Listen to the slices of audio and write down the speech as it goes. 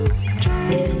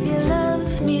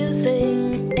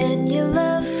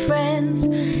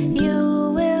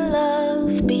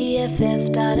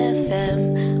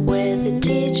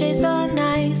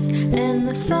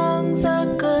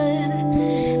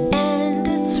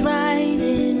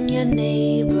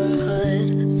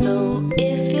neighborhood. So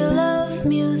if you love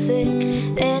music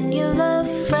and you love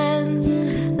friends,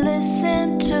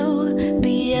 listen to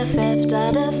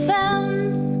BFF.fm.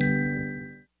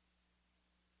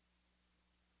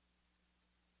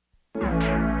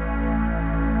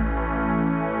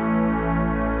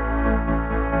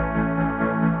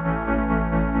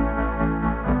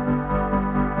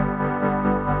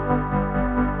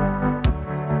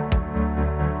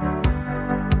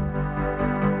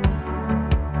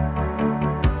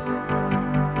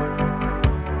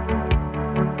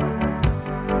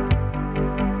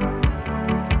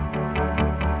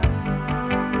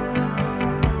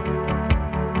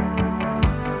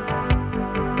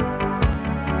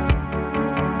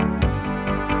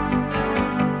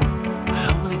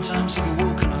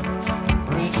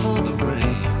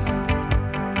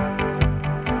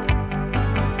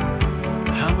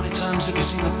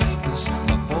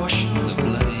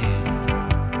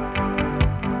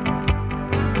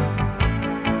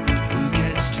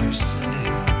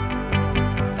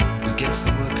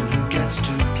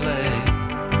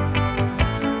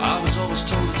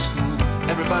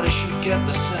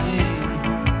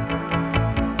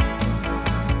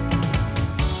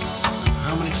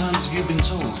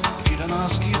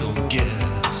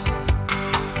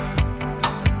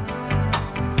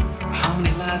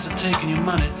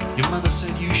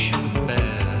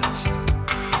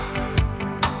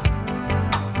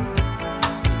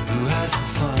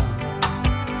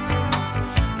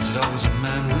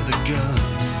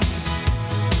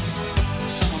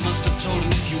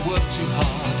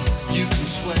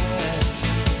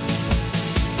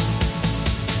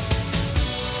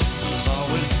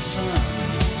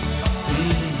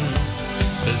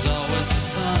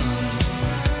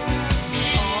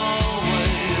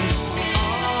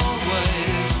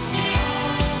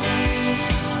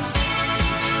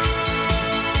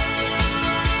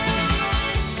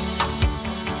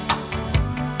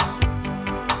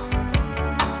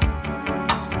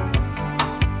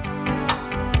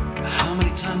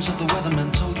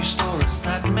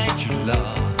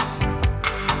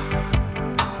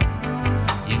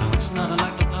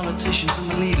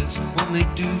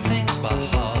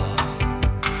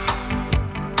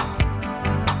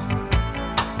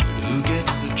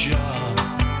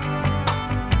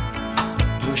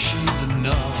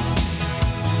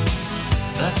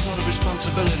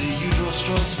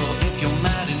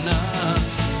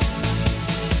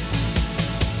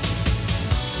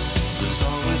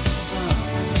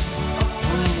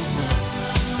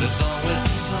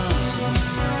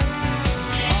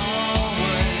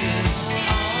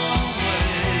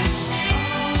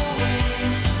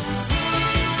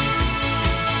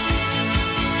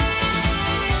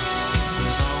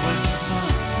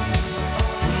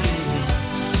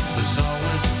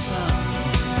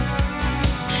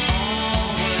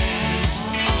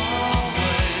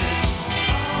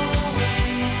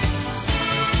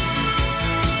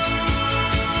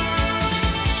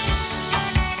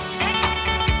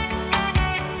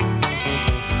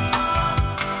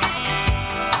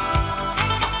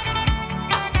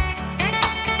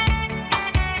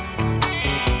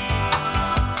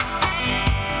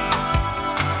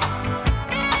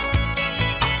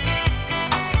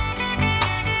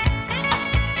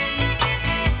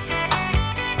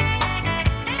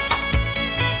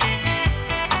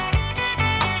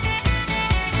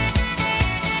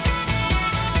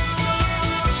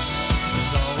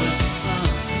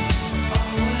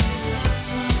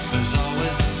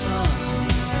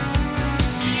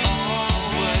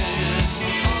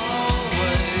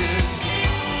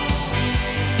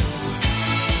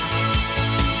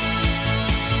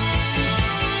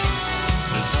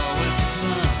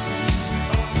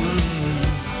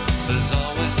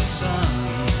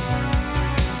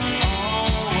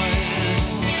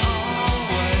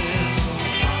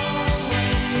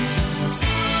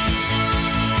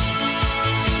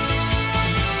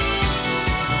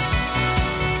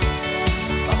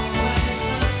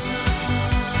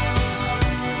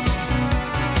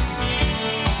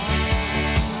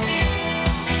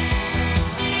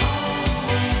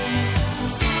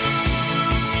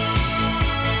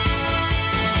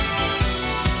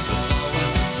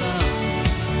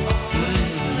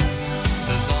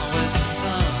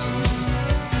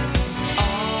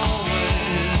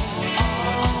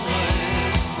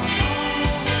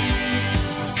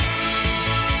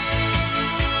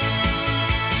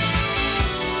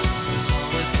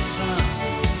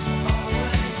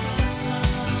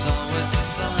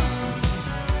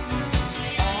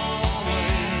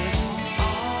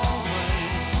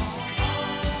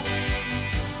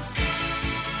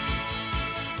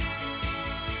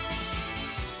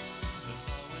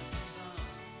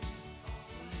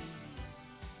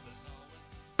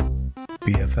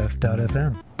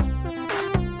 BFF.FM.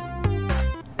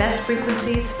 Best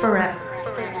frequencies forever.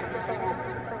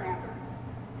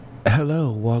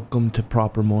 Hello, welcome to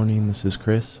Proper Morning. This is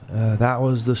Chris. That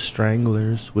was the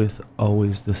Stranglers with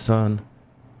Always the Sun.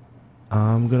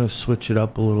 I'm gonna switch it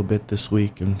up a little bit this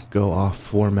week and go off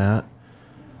format.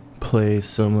 Play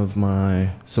some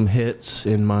hits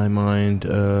in my mind.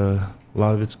 A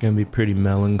lot of it's gonna be pretty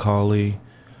melancholy,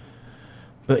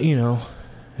 but you know,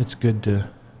 it's good to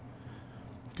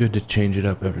change it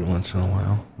up every once in a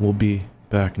while. We'll be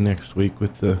back next week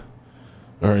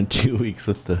in 2 weeks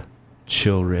with the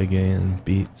chill reggae and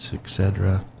beats,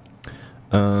 etc.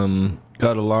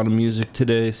 Got a lot of music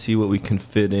today. See what we can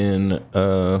fit in.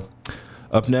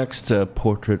 Up next,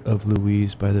 Portrait of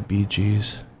Louise by the Bee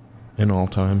Gees. An all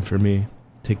time for me.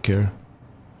 Take care.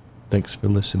 Thanks for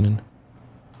listening.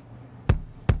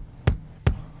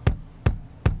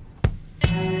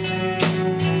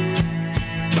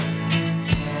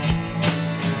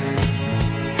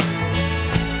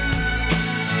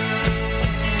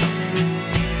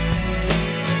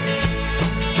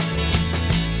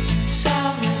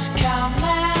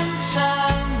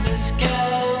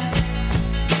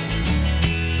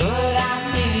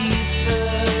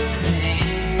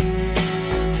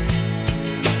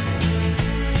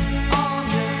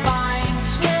 Find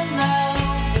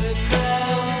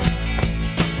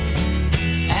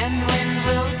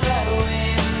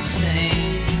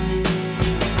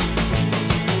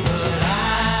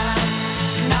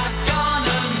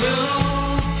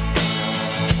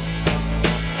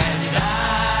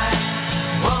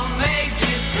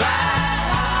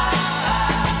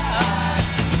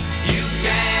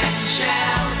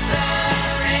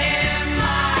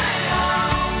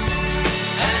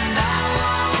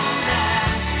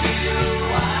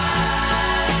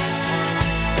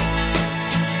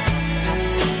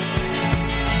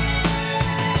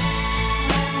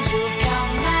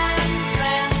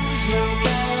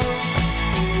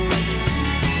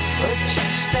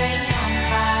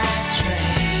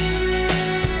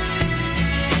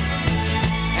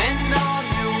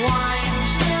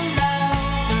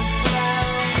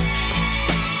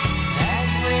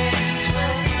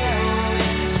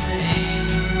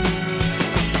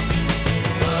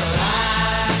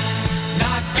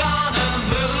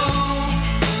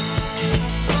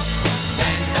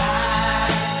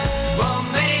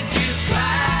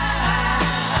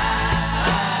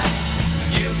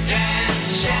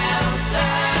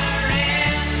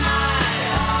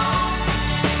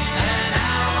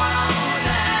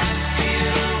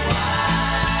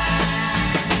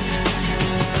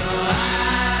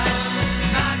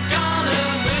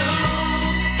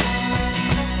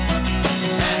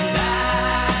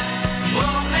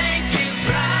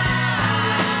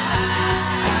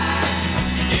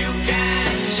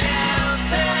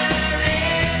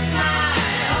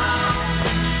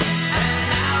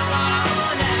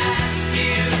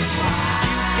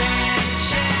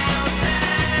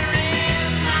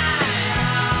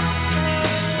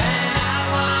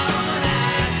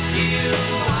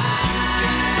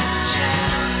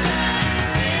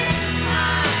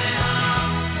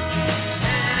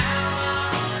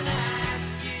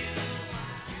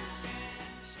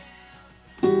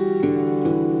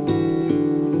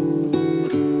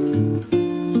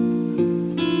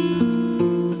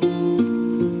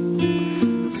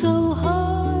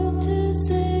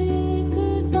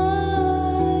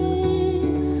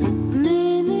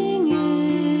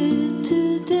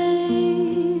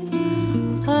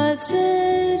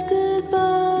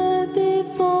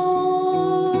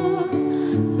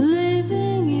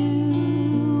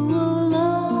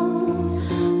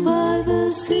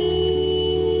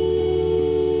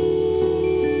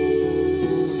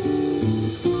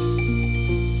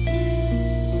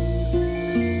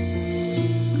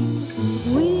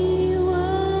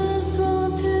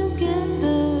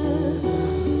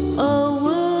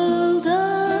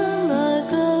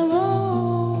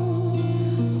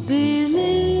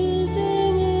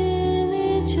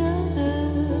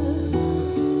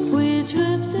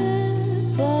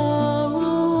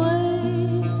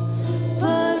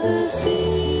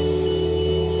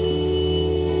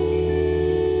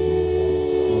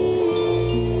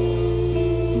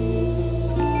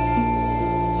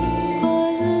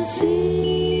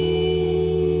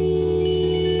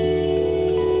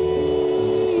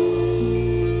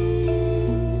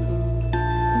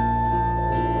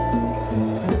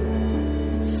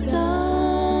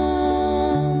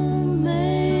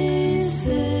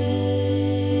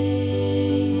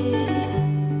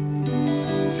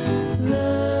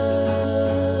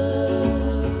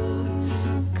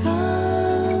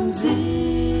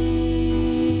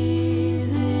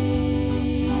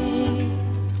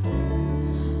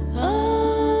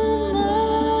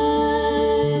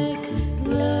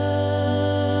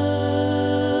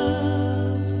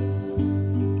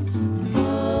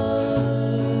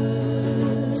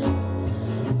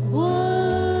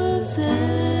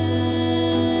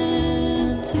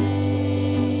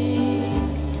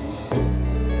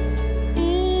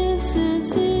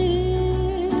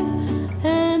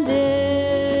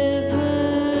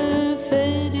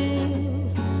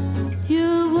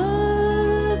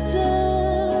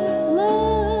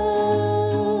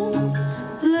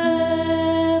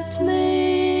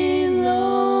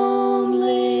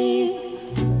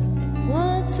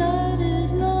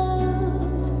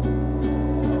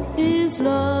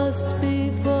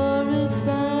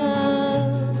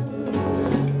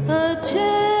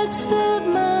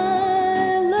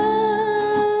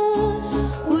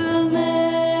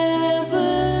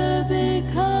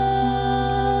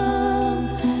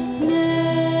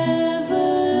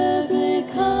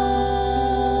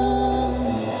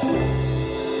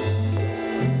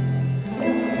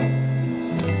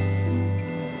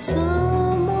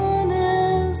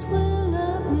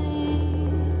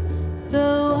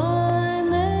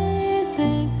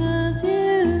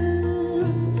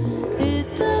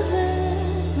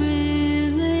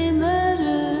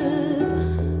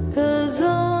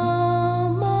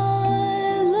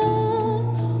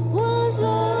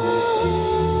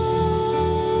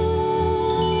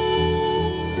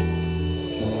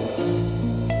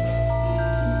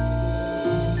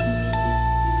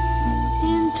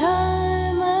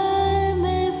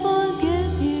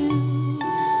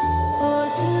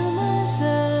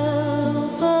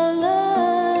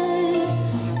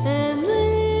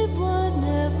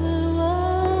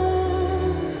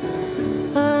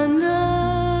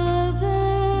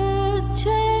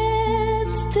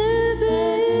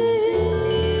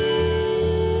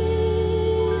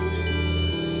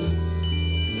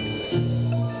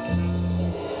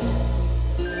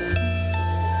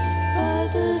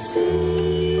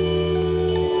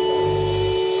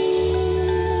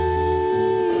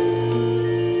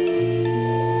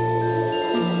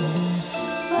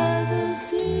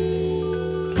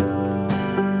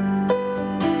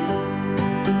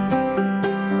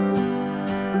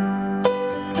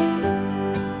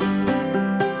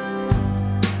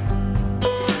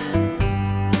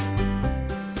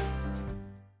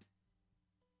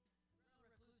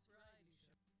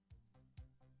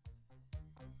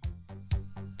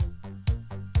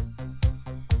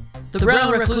The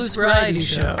Brown Recluse Variety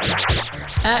Show.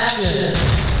 Action.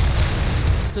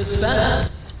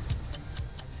 Suspense.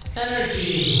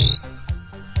 Energy.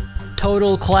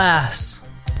 Total class.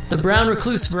 The Brown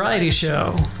Recluse Variety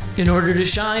Show. In order to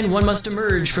shine, one must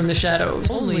emerge from the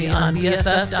shadows. Only on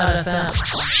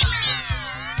BFF.FM.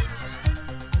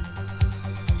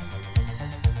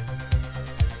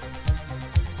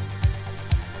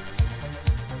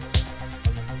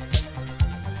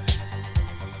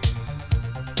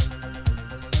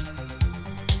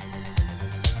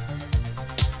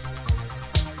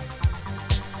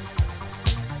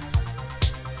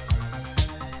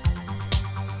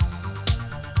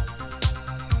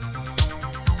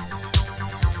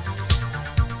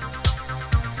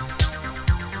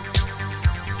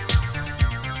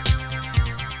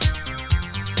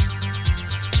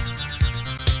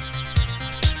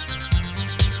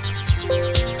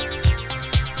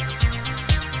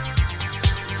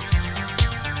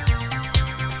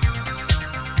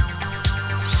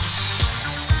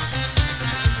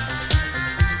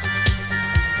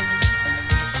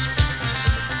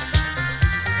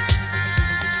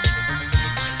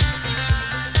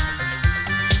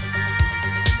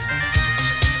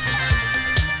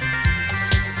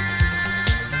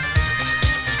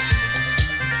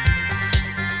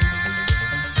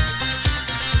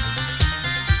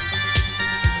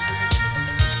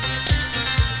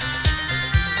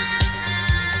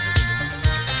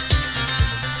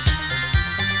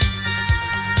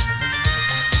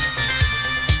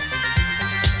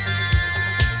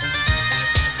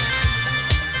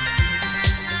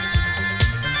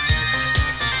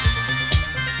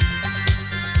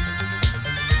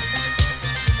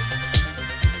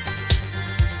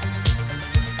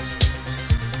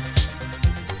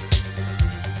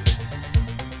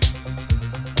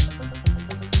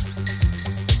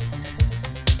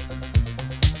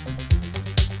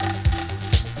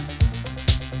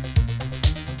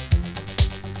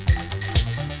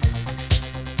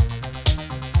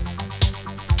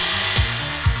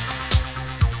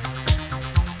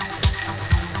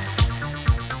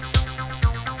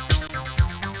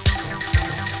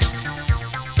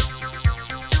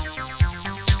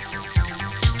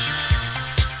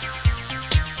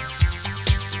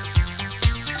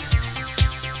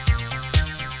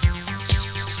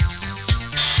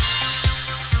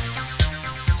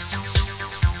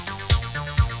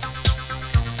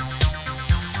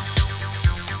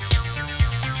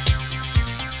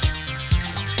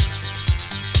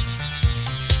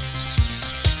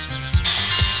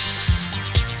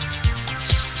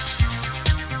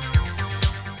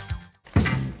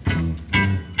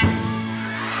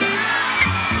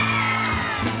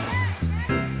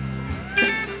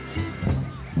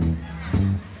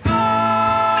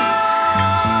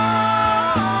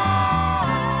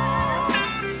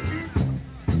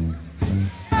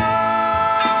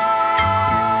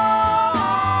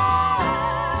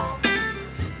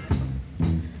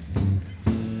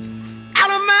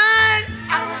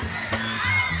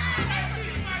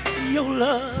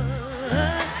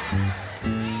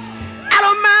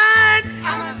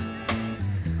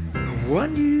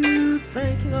 What you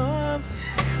thinking of?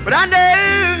 But I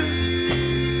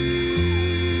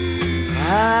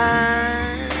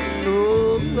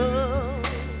know love.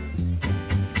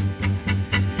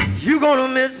 You gonna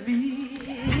miss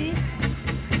me.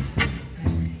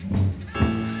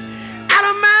 I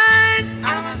don't mind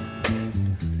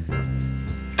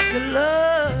your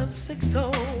love sick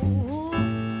soul.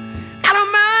 I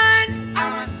don't mind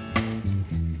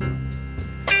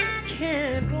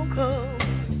can't grow cold.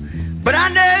 But I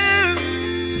know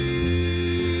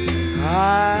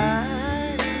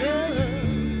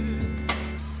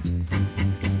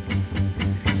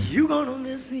you gonna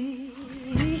miss me.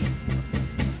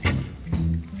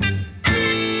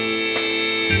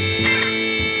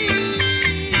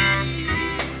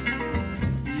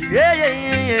 Yeah, yeah,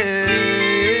 yeah, yeah.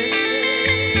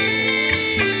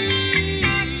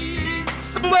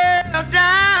 Somewhere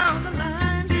down the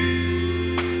line.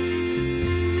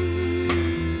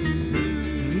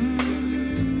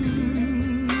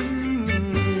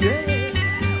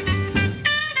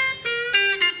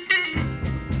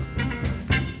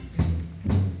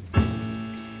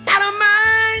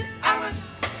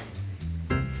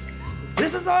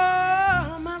 This is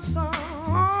all my song.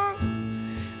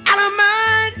 I don't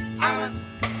mind.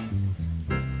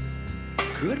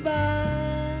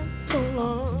 Goodbye so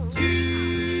long.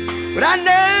 But I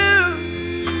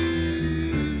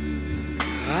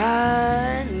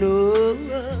know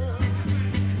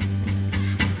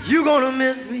you gonna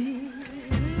miss me.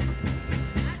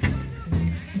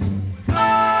 Goodbye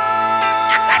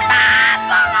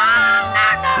so long.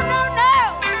 No.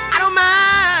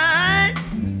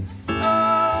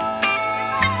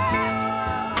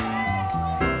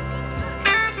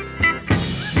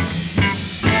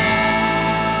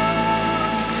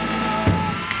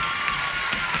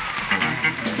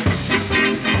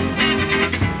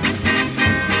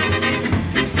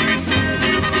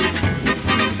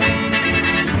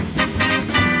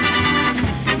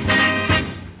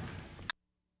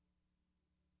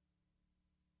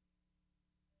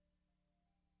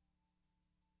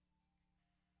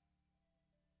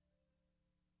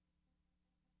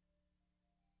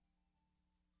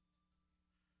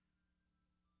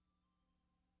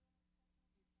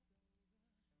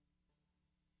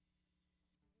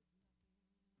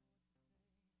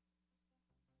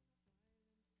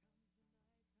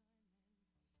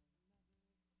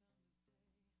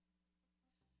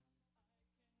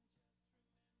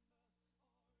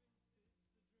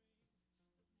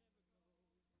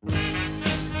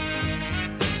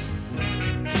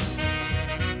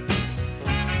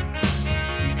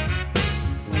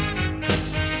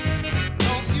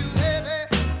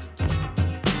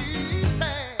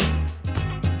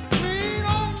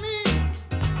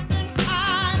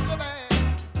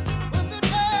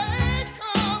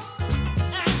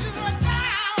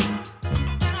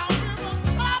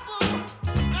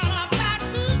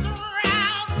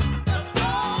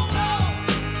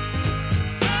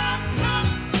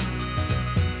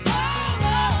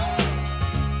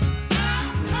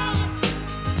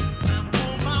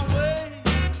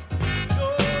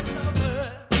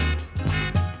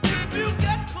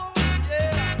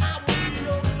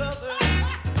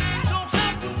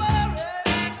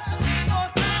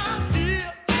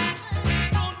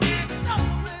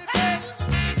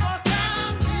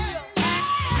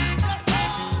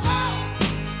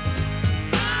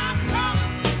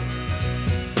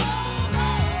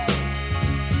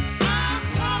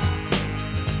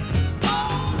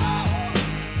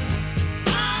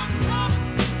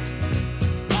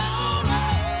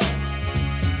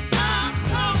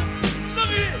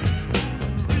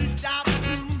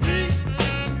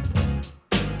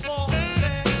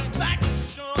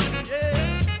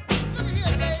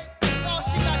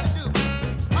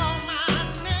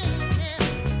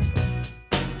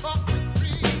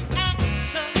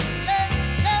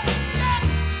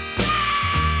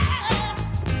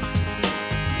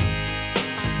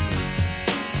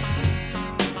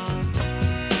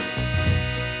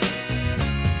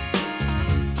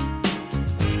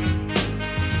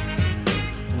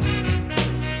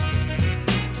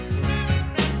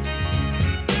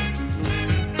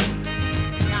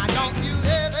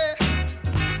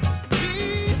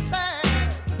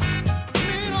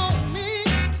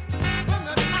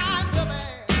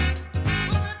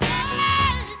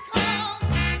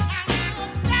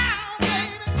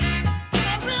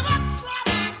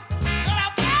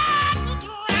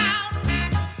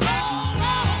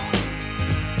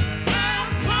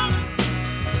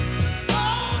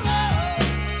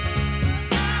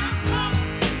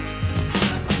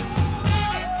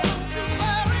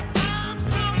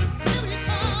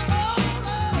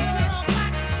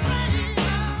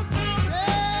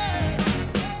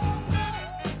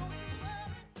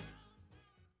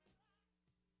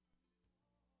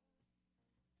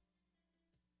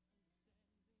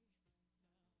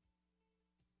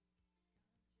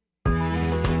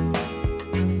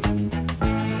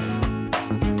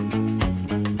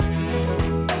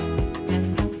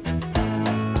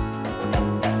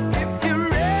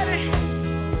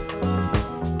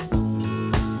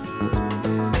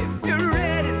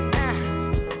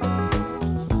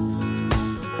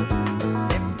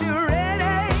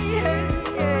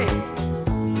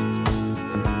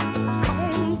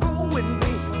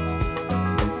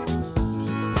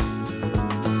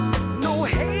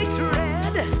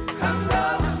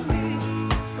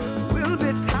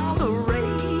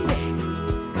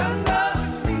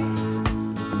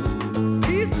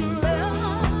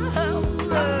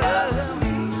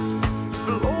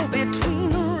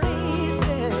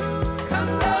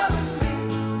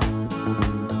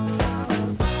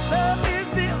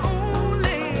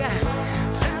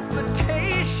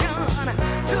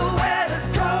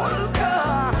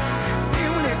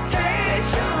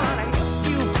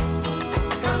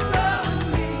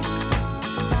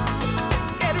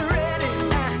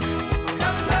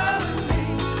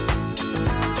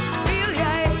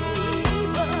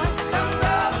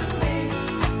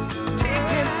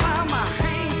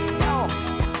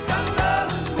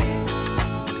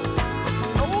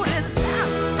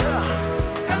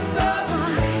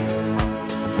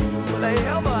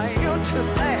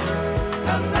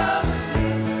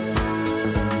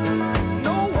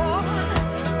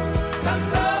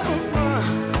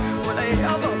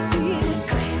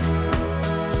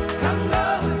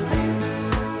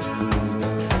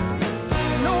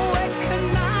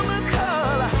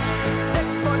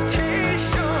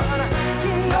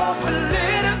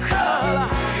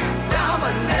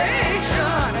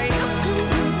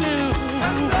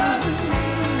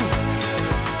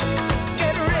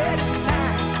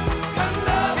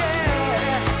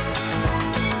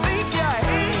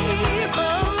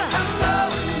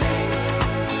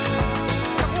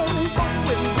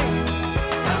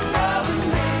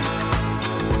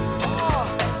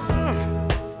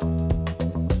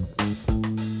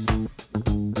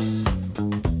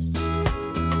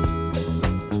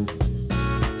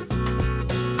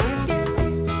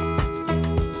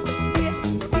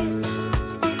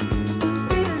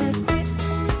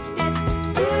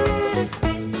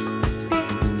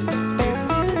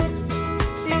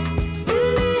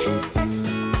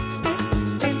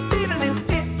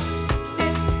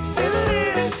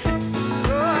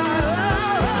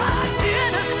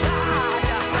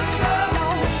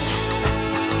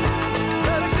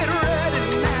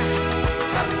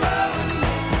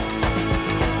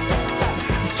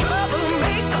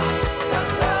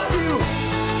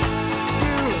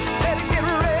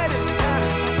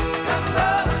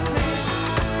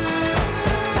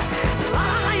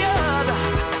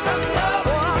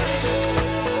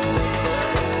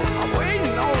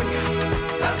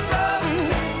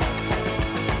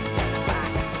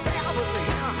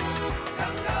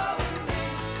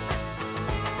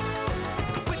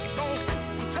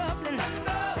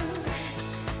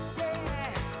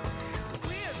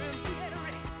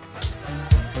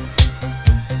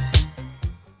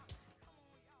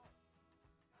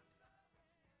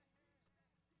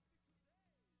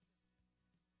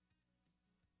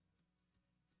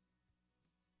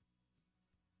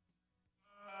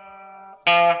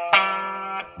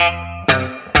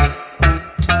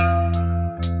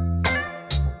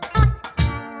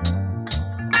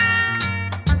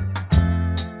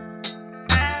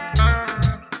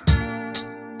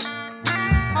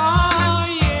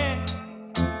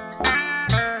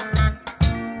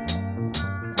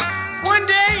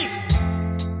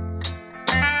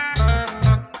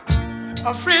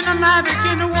 A friend of mine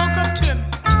began to walk up to me.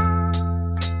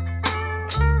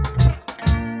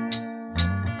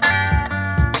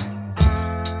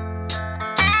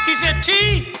 He said, T,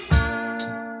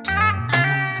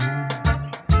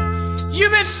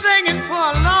 you've been singing for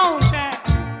a long time.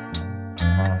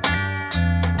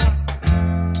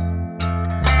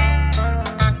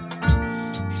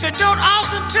 He said, don't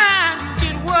oftentimes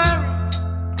get worried.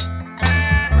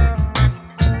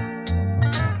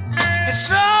 It's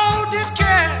so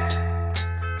discouraged.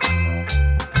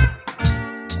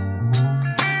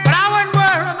 But I wouldn't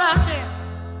worry about that,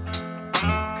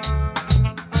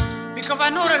 because I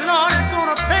know the Lord is going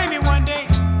to pay me one day.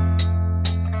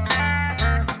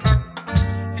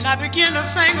 And I began to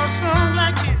sing a song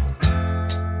like this.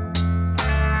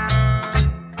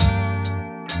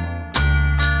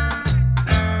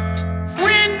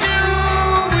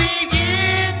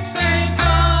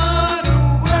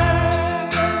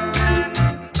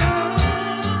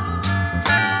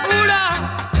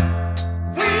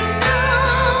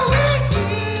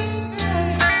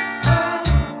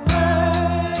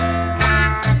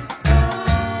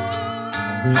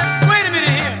 Wait a minute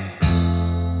here.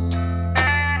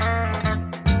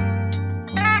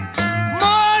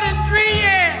 More than 3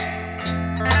 years.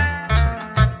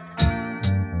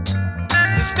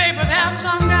 The Staples have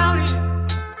some down here.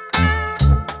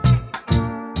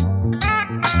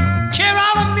 Carry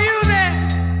our music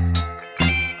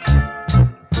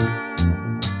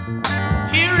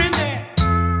here and there.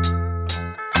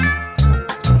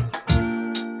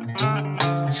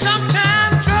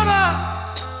 Sometimes trouble,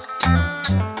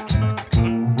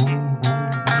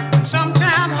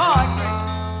 sometimes heartbreak.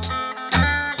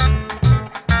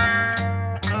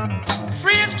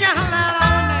 Friends can't allow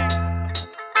our name.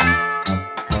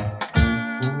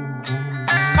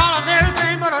 Call us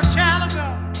everything but a child of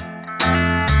God.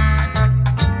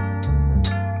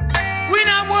 We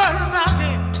not worried about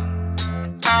that.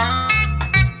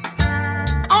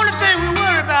 Only thing we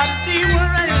worry about is these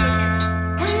words right here. Look here.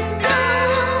 We know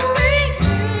we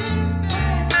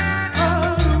can the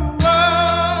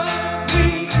world we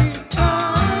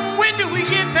become. When do we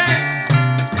get paid?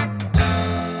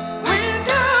 When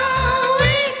do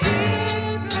we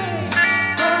get paid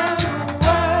for the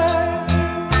world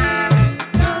we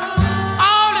become?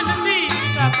 All in the league,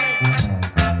 stop playing.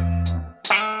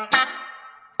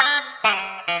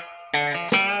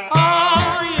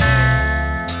 Oh yeah.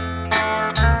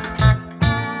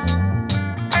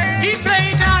 He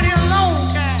played down here a long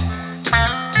time.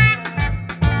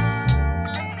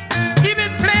 He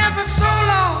been playing for so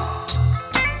long.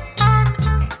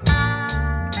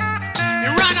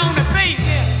 And right on the bass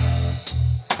there.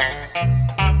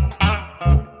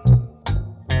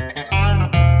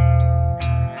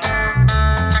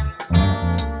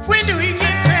 When do he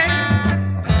get paid?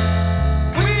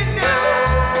 When do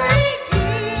he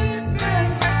get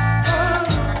paid for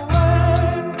the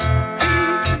world he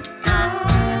become?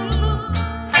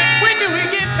 When do we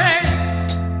get paid?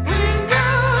 When do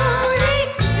we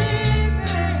get paid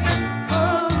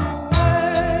for the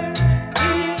world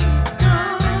he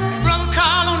become? Brother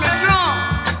Carl on the drum.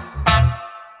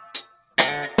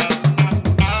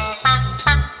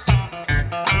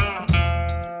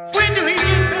 When do we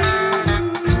get paid?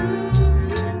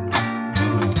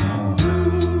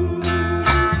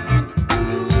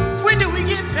 When do we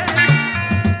get paid?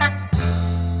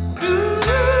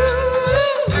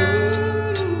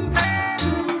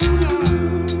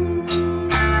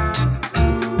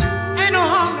 Ain't no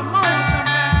harm to moan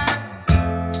sometimes.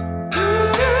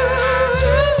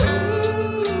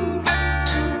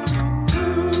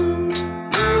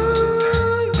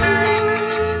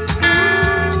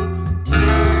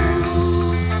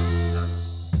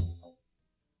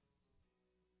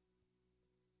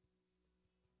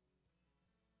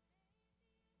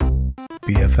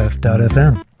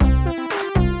 BFF.FM.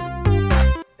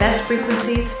 Best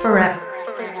frequencies forever.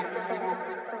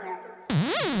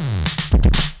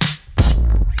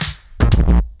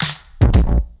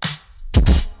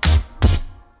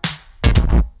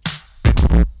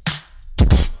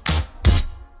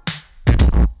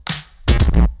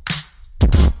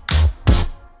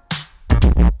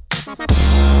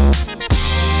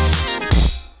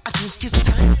 I think it's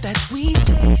time that we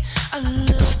take a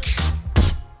look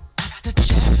at the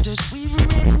chapters we've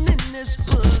written in this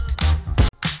book.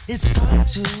 It's hard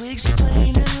to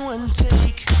explain in one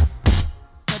take,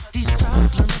 but these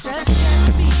problems have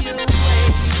kept me away.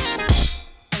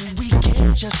 And we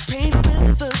can't just paint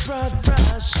with a broad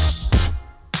brush.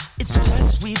 It's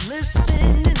best we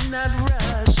listen and not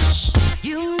rush.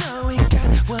 You know we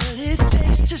got what it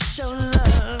takes to show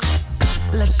love.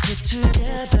 Let's get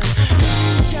together,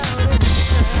 reach out and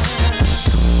touch.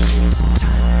 It's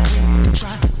time we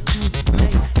try to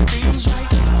make things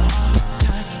right. All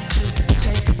time to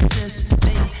take this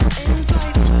thing in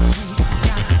flight. We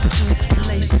got to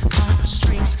lace our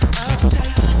strings up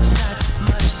tight. Not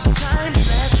much time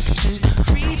left to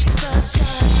reach the sky.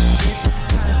 It's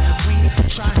time we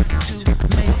try to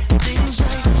make things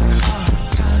right. All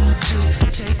time to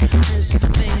take this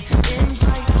thing in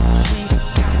flight. We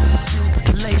got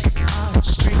to lace our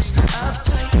strings up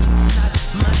tight. Not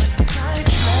much time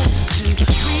left to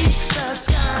reach the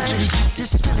sky. I'm trying to keep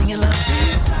this feeling of love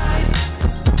inside.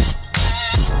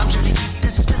 I'm trying to keep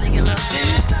this feeling of love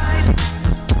inside.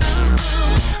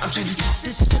 I'm trying to keep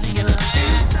this feeling of love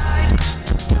inside.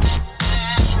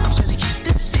 I'm trying to keep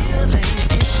this feeling.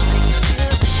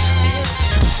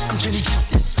 I'm trying to keep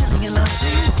this feeling of love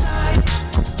inside.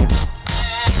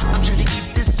 I'm trying to keep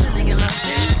this feeling of love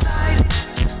inside.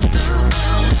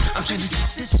 I'm trying to keep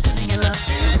this feeling of love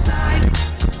inside.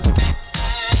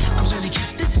 I'm trying to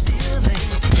keep this feeling.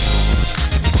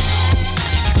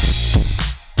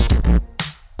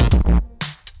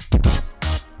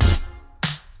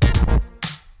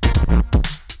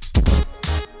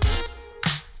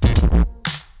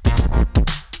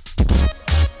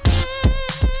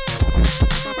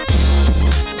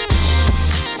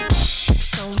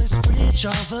 So let's bridge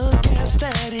all the gaps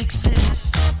that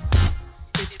exist.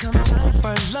 It's come time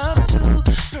for love to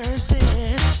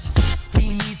persist. We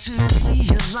need to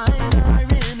realign our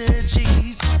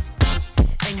energies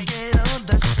and get on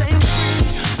the same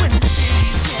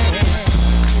frequencies. Yeah,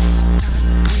 it's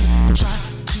time we try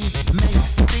to make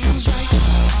things right.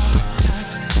 All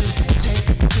time to take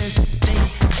this thing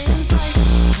in flight.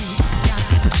 We got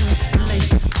to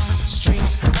lace our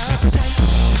strings up tight.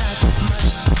 Not much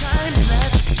time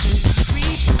left to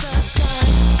reach the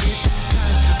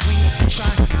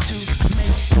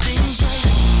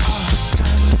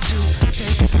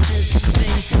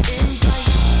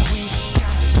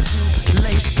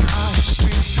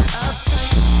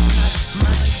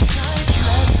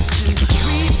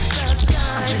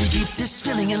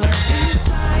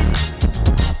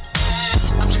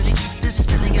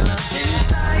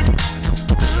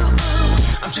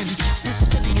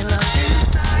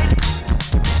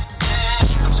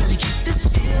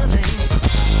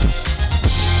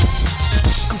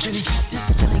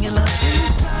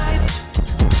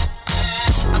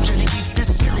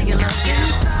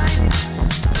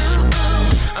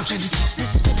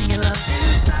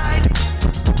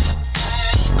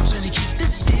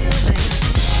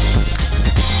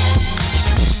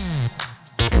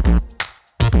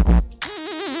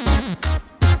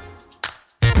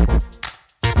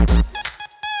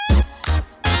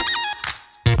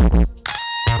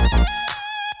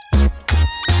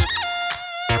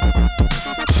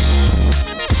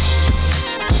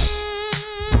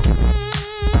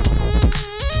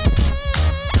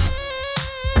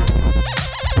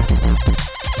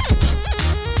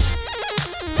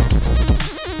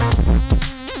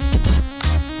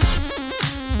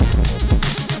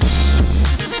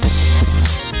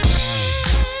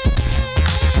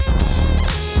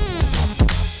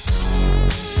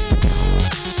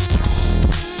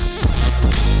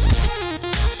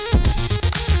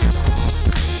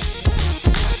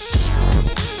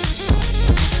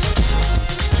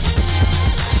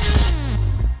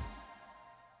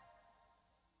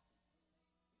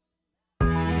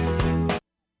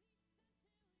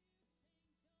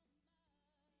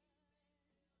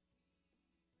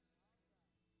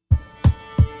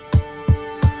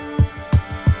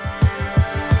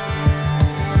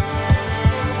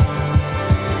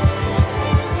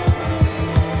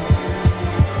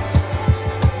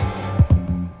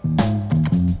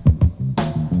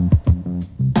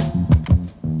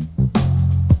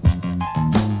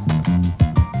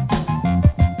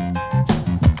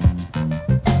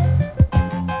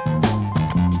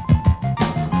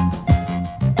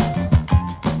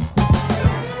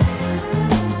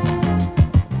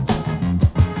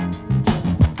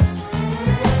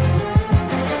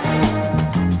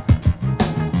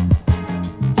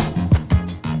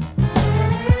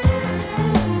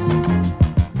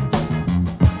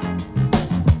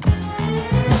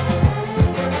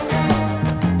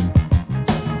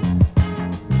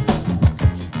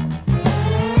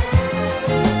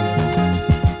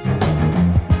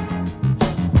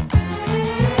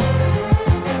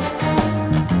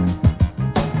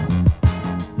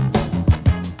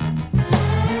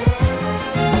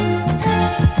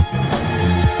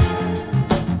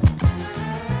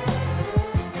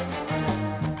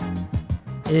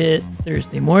It's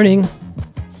Thursday morning,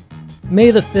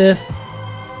 May the 5th,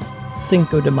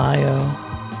 Cinco de Mayo.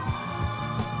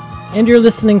 And you're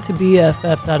listening to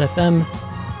BFF.FM,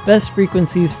 Best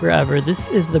Frequencies Forever. This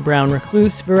is the Brown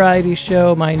Recluse Variety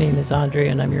Show. My name is Andre,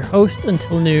 and I'm your host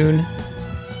until noon.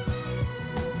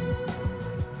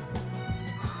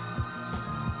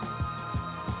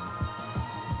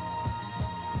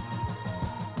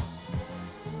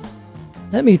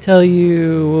 Let me tell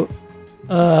you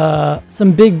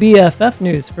some big BFF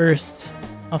news first.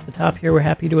 Off the top here, we're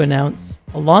happy to announce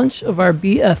the launch of our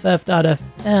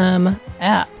BFF.FM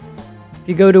app. If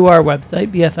you go to our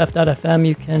website, BFF.FM,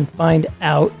 you can find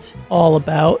out all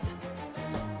about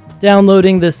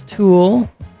downloading this tool.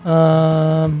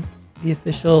 The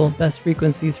official Best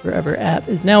Frequencies Forever app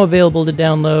is now available to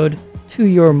download to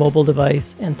your mobile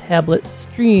device and tablet.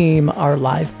 Stream our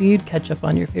live feed, catch up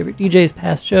on your favorite DJs,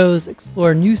 past shows,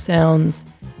 explore new sounds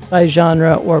by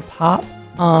genre, or pop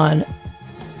on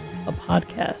a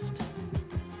podcast.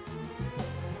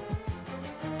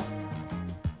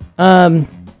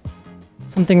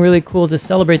 Something really cool to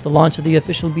celebrate the launch of the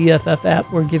official BFF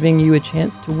app. We're giving you a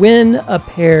chance to win a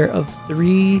pair of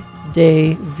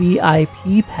 3-day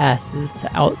VIP passes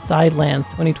to Outside Lands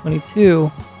 2022.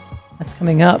 That's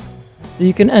coming up. So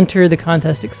you can enter the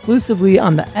contest exclusively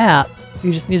on the app. So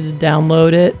you just need to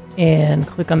download it and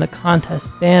click on the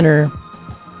contest banner.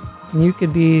 And you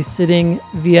could be sitting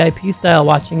VIP style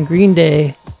watching Green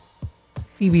Day,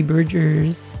 Phoebe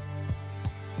Bridgers,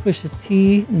 Pusha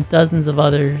T, and dozens of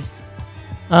others.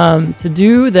 To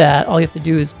do that, all you have to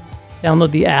do is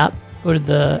download the app, go to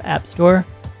the App Store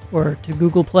or to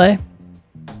Google Play,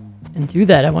 and do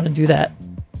that. I want to do that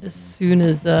as soon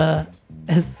as I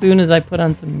put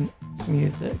on some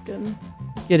music and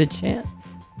get a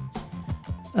chance.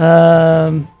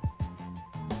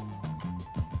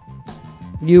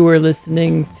 You were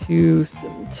listening to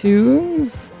some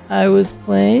tunes I was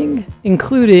playing,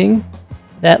 including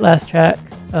that last track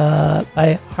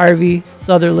by Harvey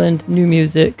Sutherland, new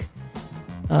music,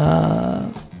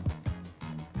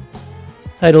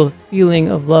 titled Feeling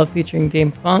of Love, featuring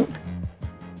Damn Funk,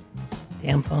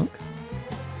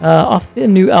 off the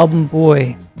new album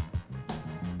Boy.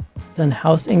 It's on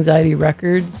House Anxiety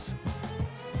Records.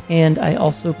 And I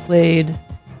also played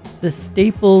the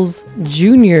Staples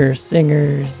Junior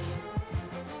Singers.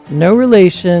 No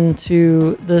relation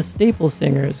to the Staples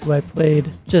Singers, who I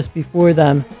played just before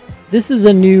them. This is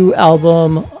a new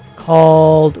album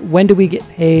called When Do We Get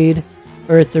Paid?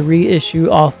 Or it's a reissue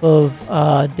off of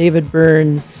David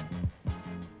Byrne's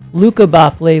Luca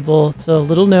Bop label. It's a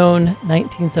little known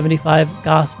 1975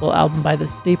 gospel album by the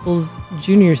Staples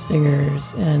Junior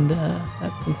Singers. And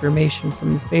that's information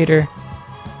from the Fader.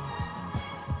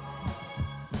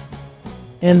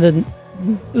 And it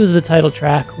was the title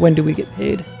track, When Do We Get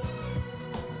Paid?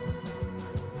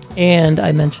 And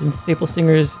I mentioned Staple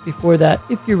Singers before that.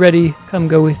 If you're ready, come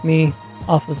go with me,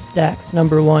 off of Stax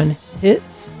 #1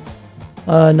 hits.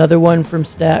 Another one from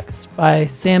Stax by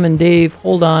Sam and Dave,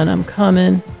 Hold On, I'm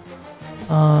Coming.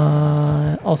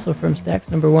 Also from Stax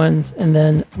 #1s. And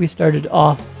then we started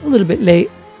off a little bit late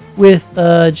with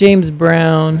James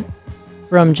Brown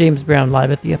from James Brown Live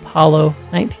at the Apollo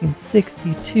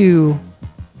 1962.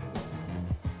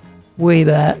 Way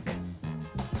back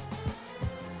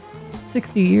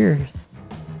 60 years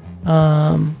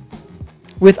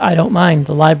with I Don't Mind,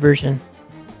 the live version.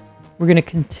 We're going to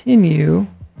continue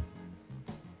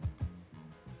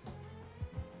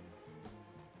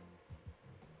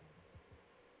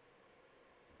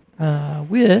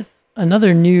with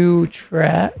another new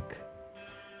track.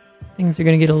 Things are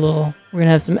going to get we're going to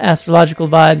have some astrological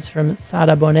vibes from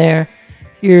Sada Bonaire.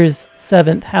 Here's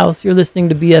 7th House. You're listening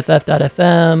to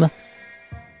BFF.FM,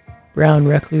 Brown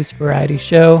Recluse Variety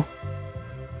Show.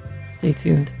 Stay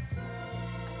tuned.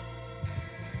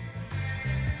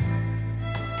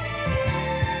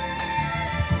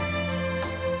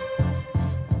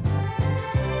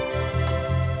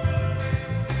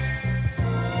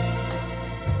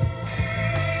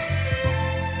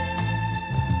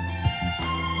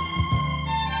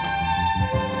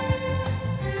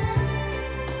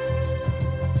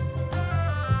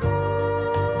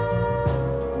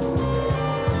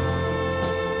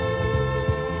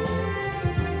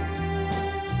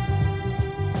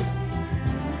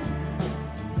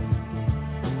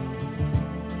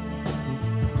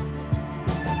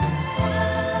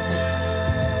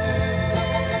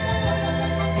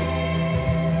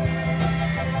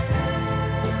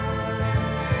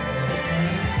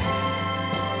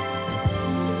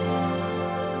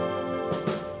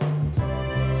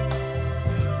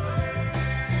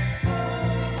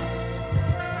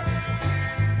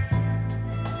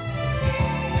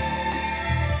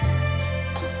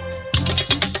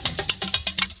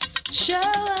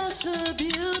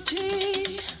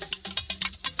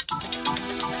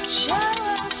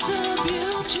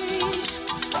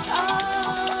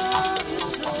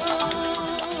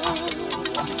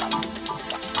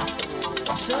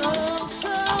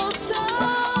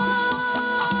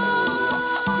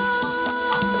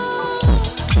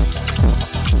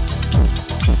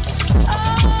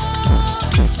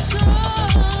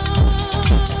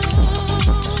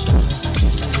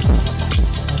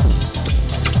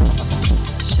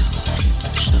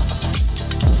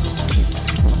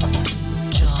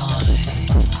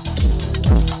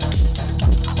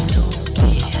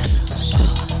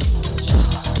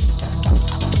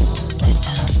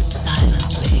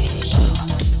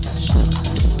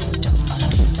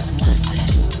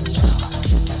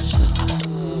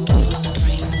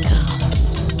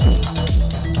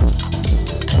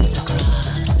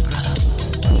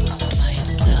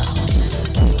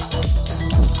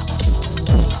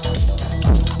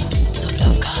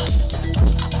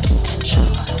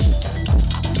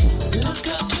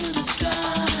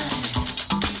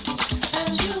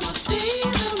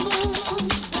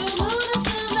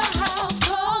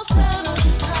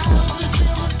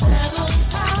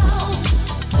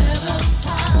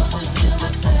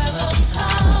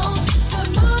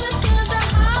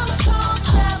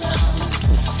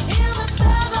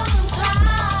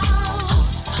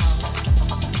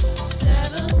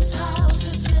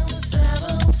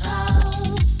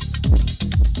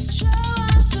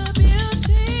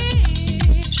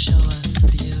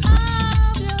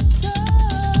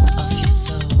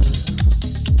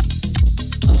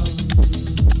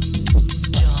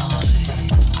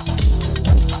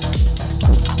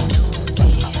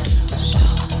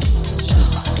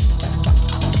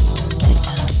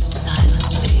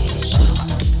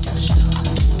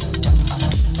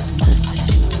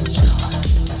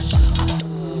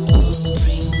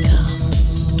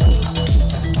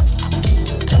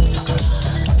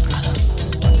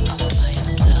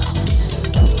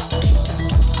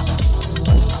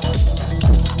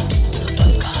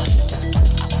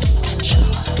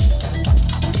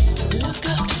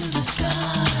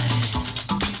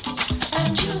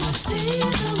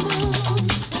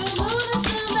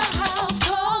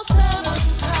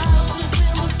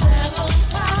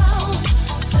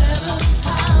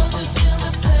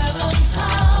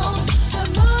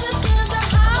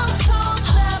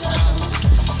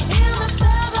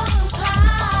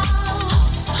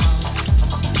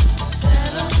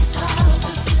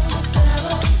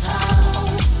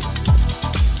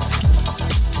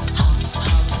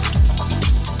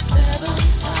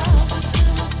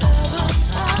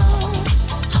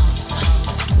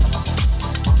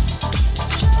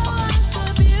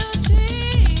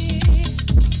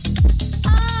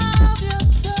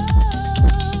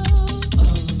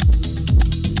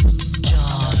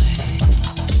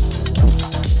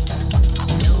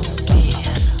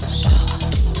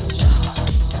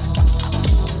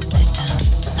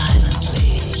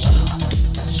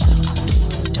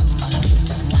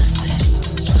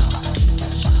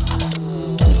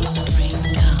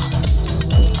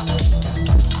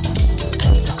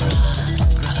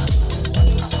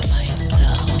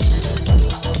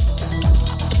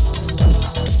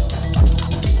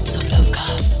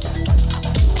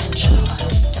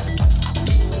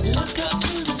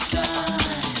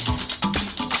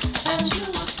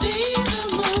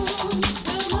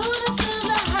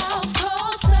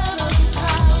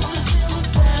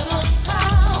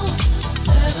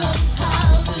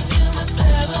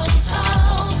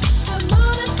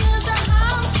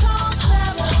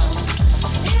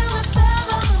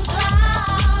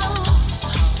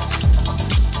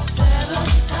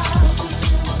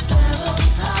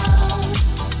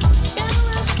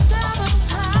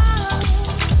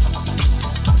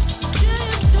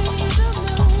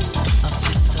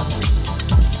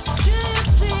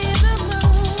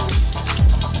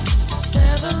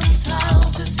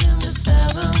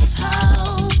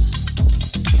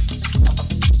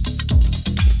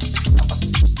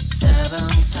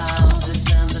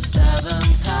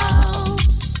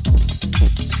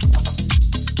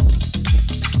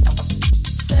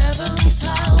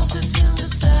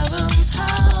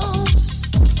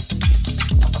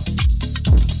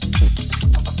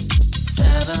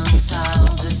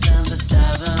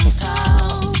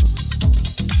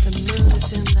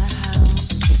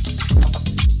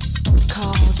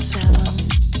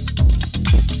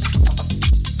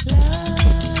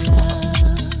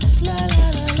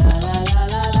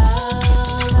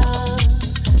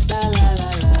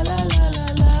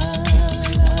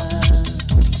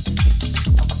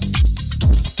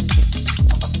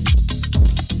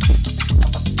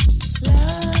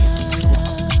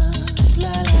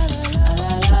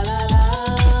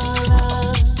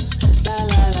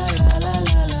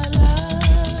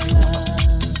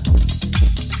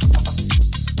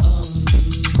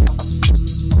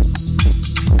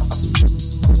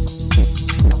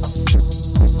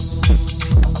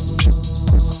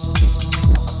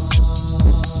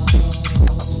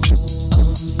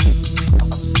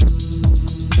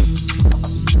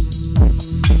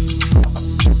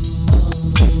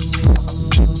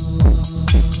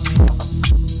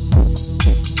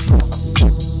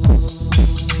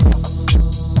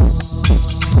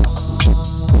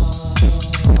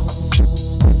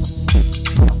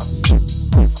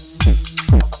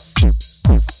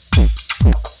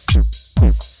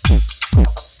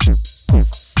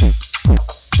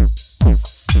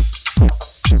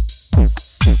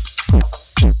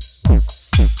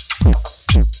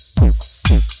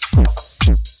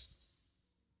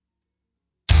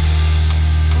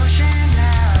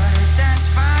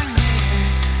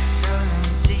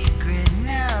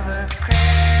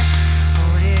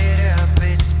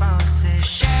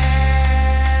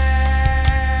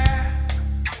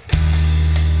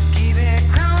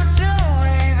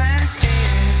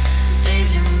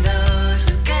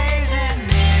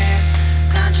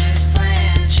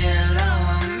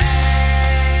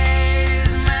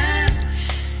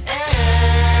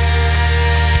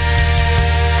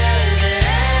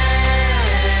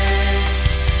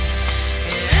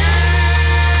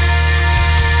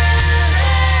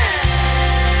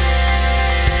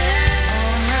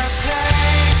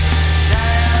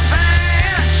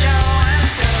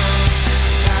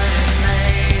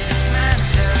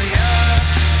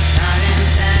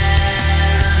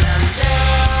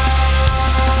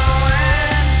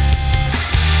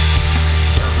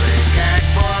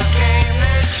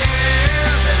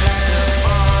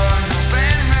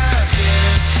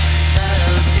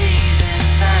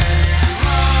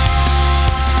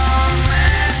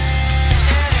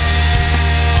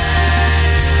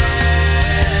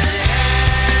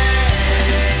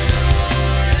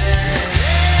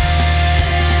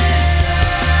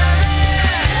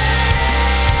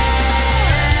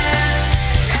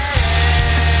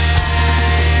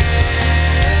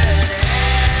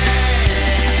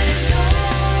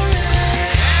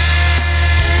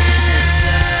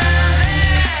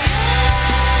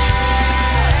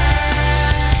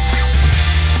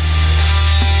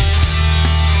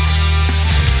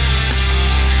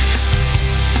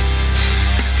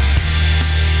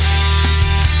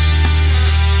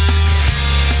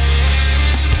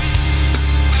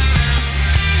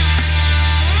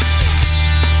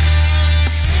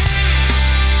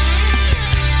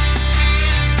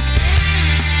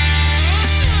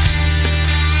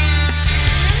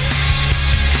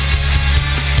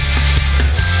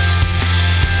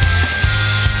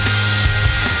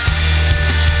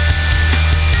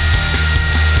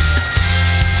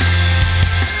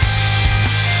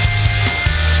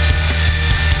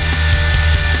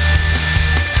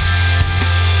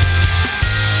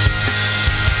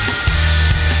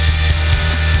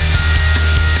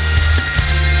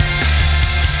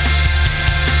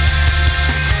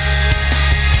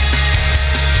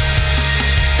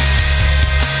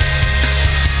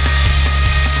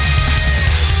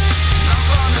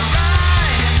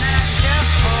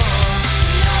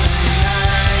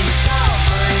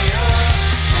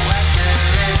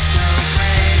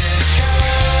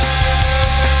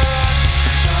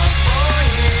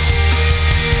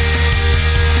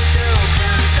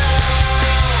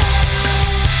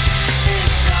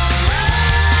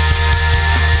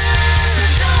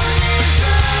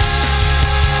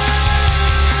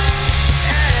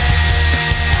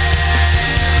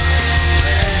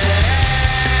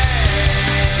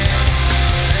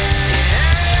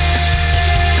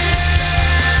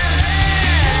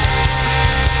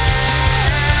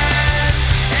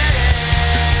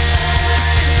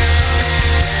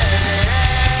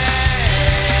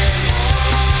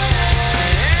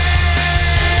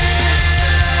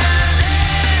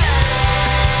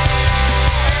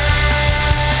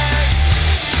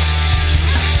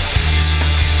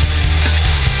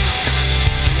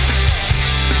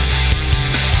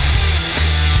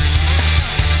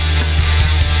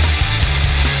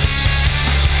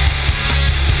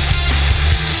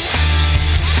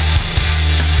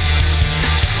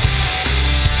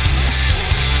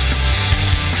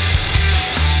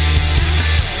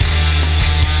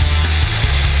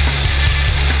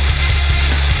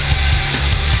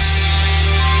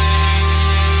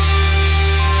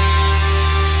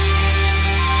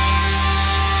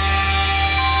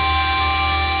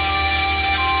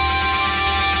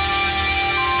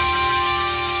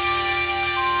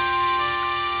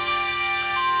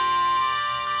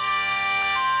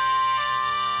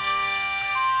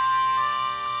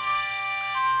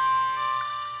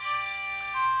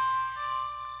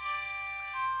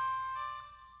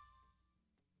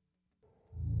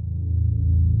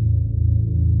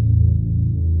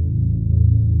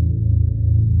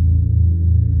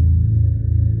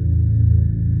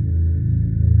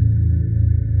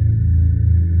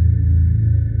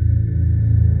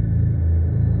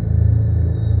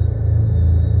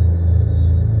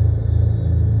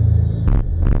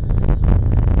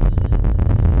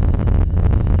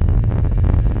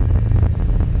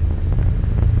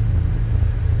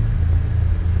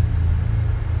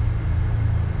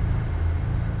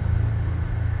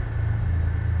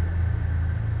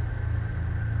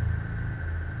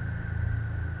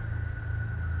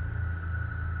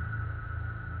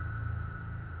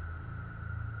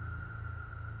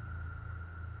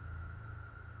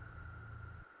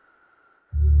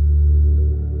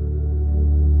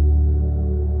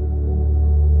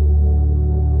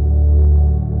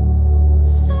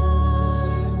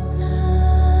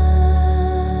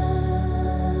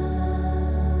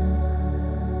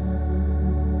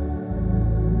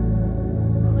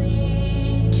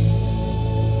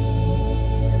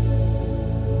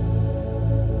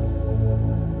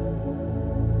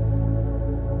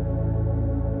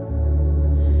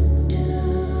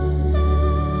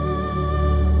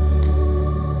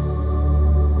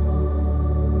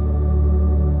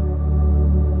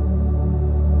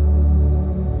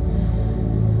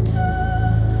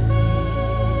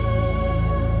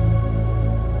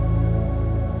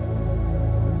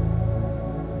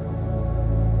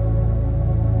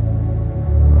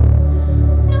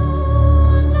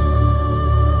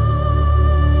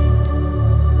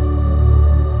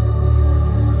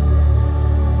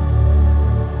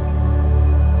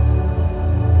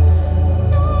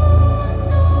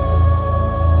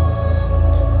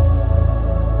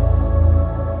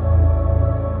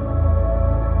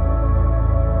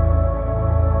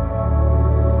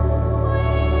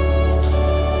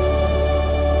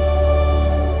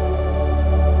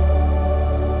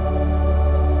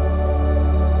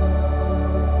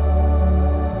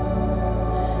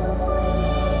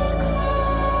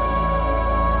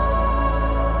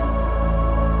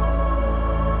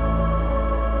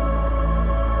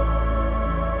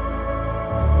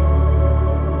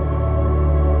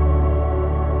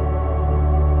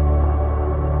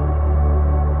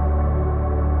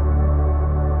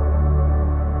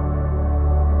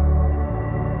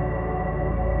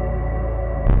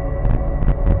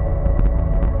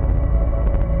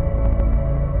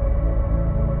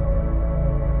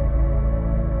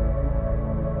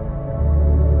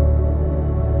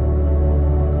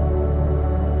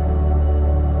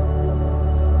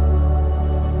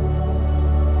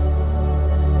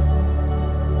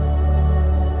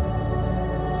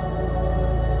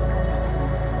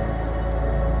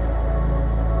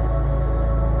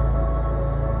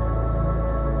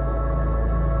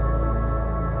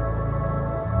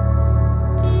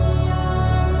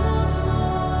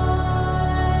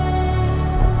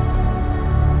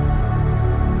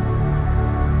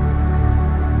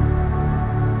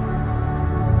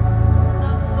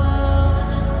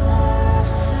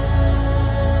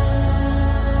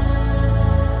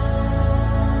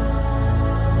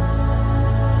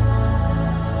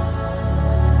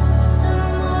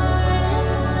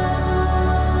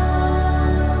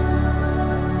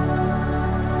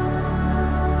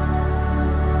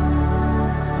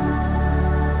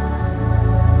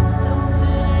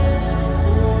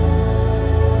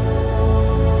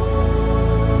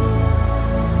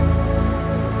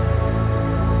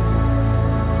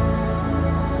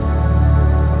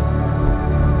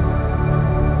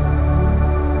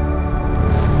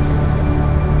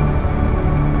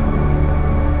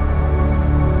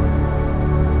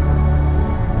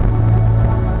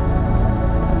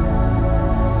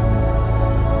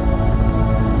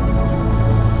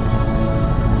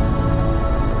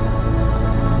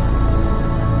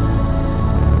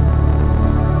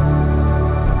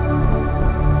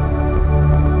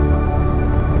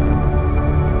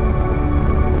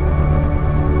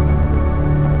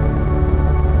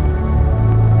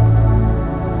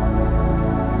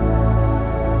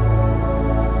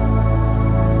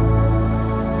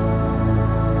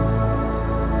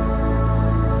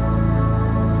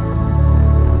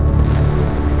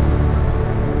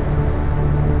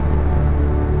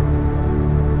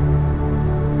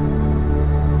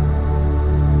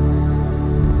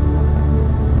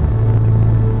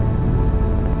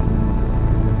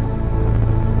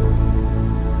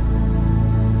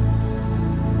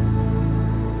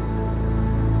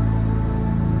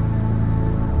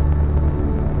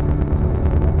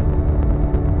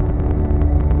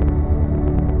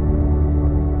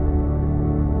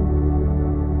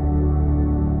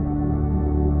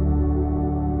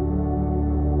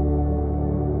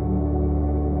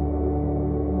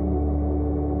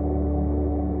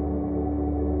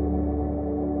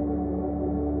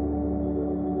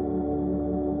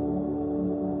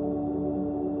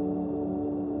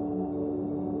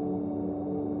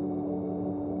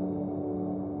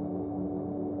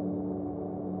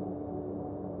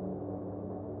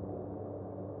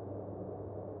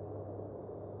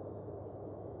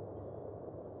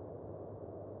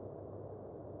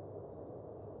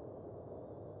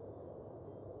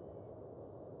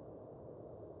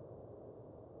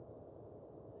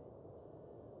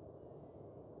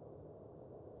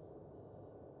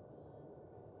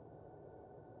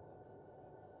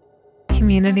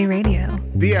 Community radio.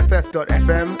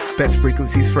 BFF.FM, best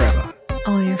frequencies forever.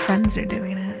 All your friends are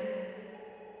doing it.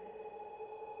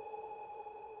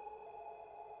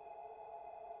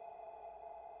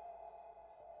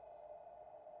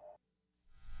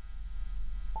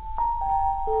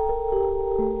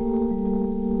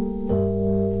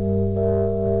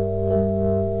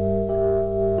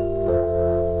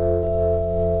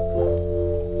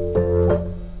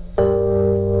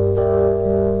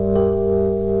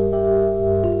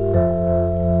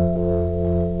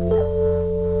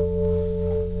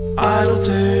 Idle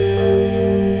days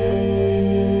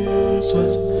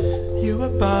with you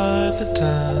abide the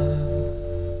time,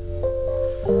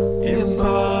 imbibed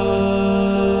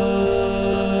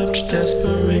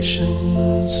desperation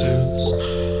soothes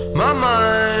my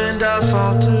mind. I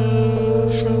falter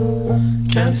from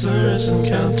cancerous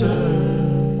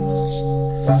encounters,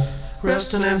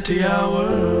 rest an empty hour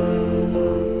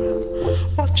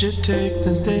and watch it take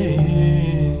the days.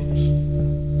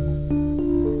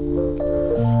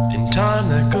 Time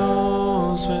that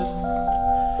goes with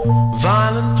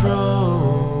violent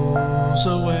throws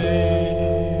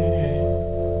away.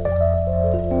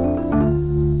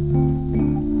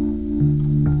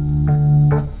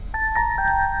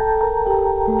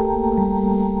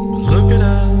 But look at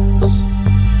us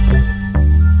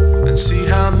and see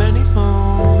how many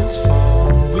moments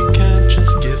fall. We can't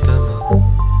just give them up,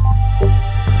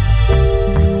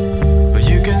 but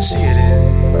you can see it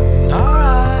in our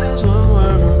eyes when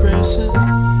we're embracing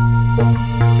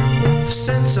the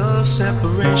sense of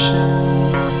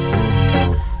separation,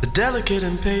 the delicate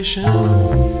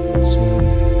impatience when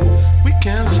we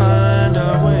can't find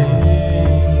our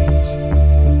ways,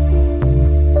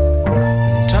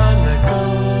 and time that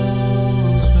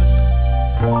goes with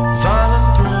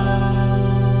violent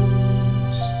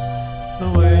throws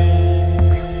away.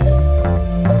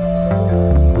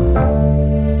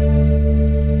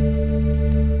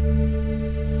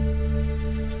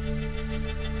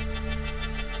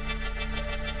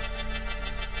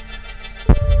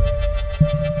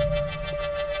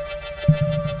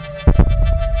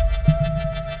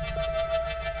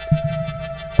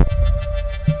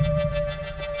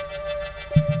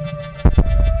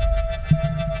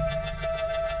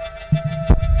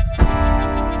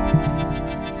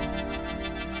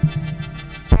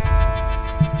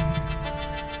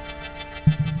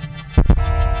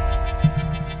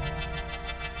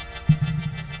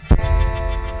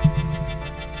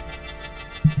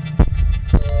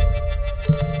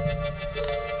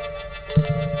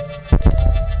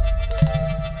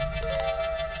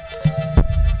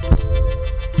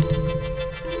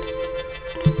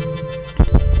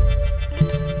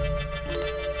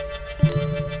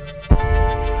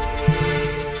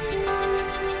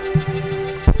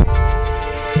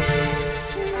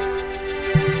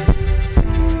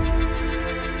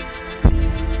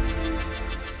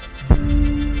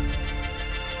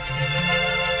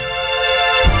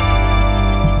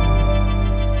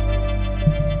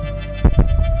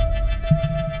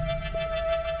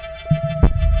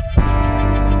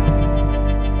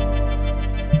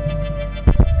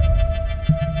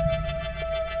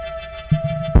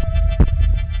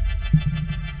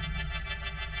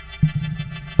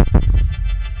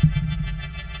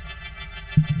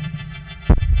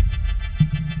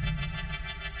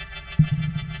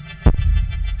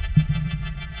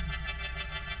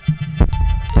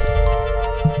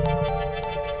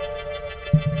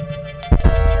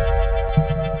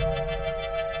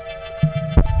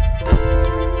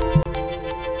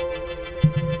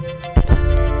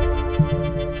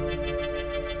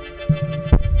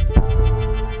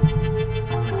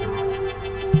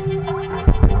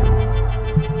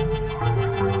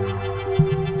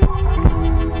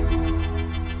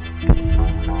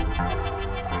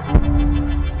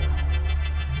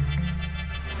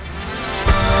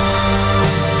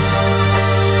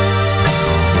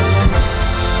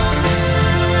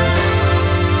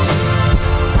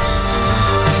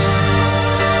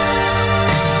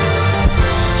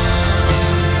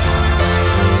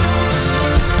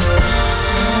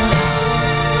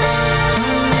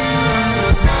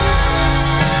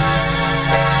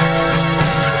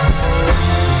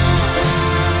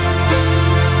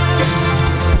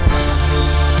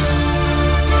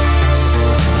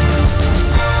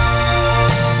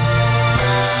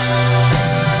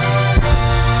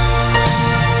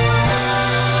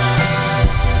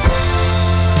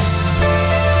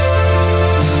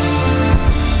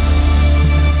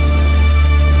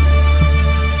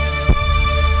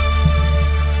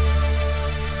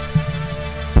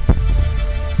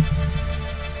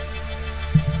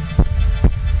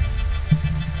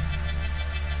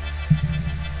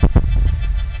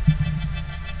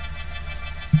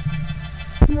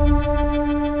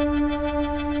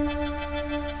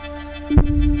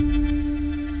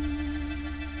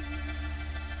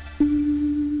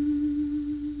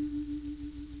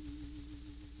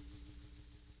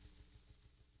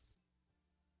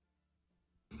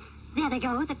 There they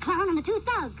go, the clown and the two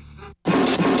thugs.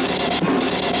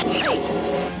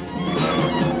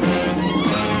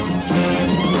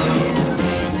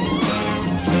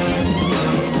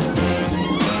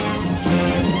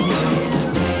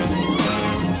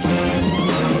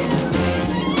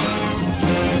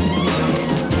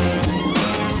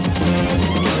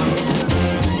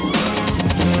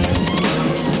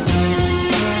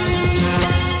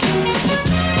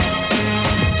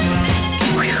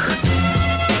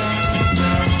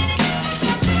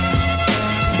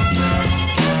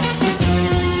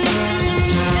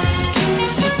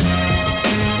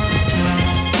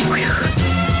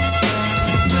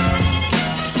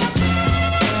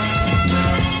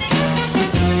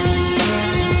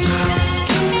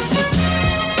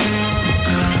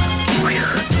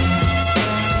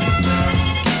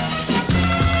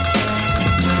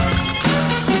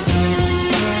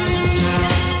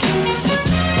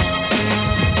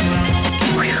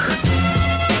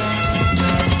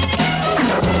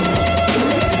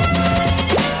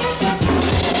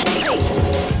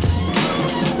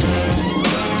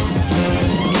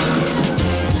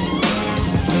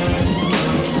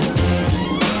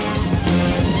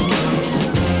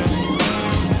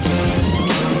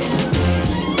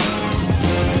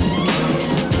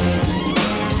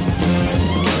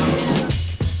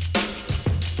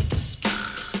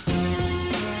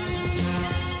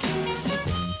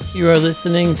 You are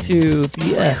listening to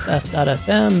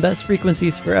BFF.FM, Best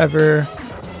Frequencies Forever.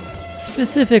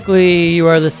 Specifically, you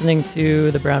are listening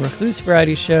to the Brown Recluse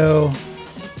Variety Show.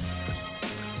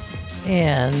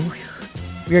 And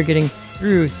we are getting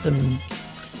through some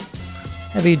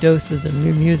heavy doses of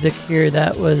new music here.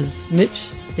 That was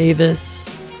Mitch Davis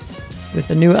with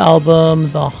a new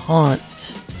album, The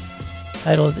Haunt. The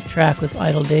title of the track was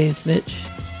Idle Days. Mitch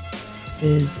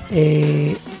is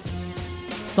a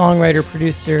songwriter,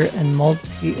 producer, and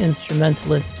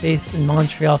multi-instrumentalist based in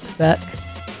Montreal, Quebec.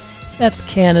 That's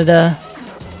Canada.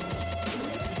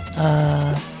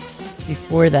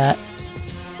 Before that.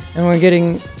 And we're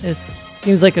getting, it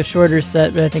seems like a shorter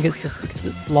set, but I think it's just because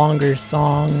it's longer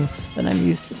songs than I'm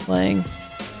used to playing.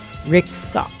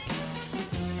 Recluse.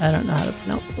 I don't know how to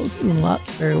pronounce those umlauts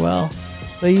very well,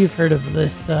 but you've heard of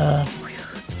this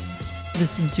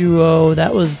this duo.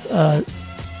 That was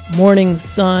Morning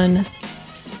Sun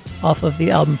off of the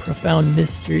album Profound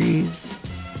Mysteries,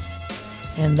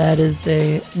 and that is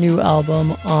a new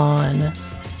album on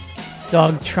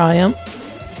Dog Triumph.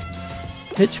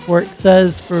 Pitchfork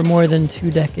says for more than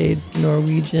 2 decades, the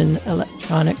Norwegian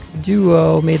electronic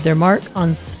duo made their mark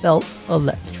on svelte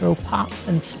electro-pop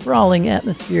and sprawling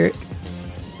atmospheric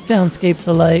soundscapes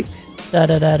alike.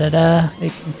 Da-da-da-da-da. They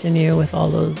continue with all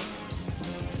those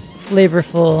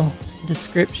flavorful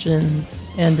descriptions,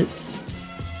 and it's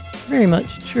very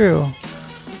much true.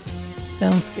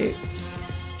 Soundscapes.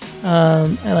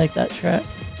 I like that track.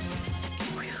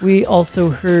 We also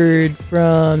heard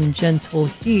from Gentle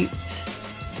Heat.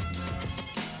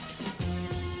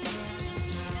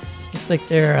 Looks like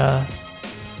their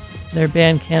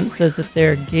Bandcamp says that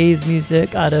they're gaze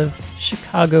music out of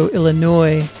Chicago,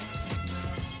 Illinois.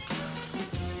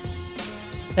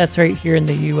 That's right here in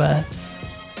the U.S.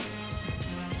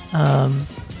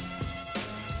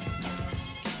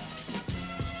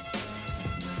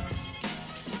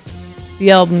 The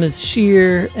album is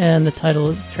Sheer, and the title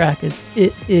of the track is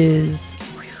It Is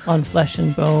on Flesh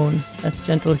and Bone. That's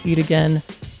Gentle Heat again.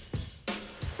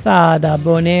 Sada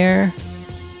Bonheur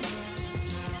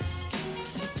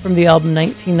from the album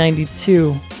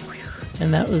 1992,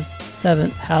 and that was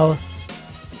Seventh House.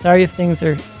 Sorry if things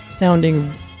are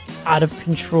sounding out of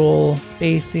control,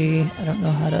 bassy. I don't know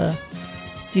how to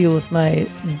deal with my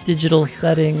digital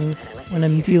settings when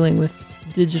I'm dealing with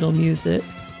digital music.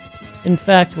 In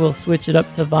fact, we'll switch it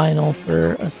up to vinyl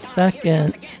for a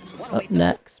second up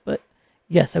next. But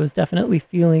yes, I was definitely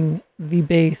feeling the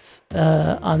bass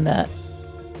on that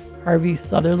Harvey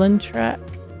Sutherland track.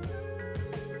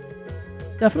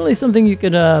 Definitely something you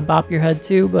could bop your head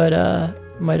to, but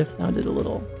might have sounded a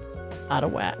little out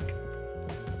of whack.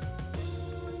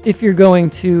 If you're going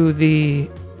to the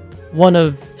one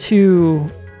of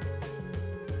 2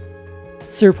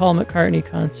 Sir Paul McCartney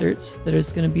concerts that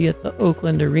is going to be at the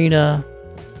Oakland Arena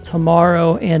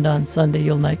tomorrow and on Sunday,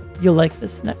 you'll like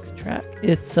this next track.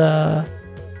 It's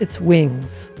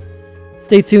Wings.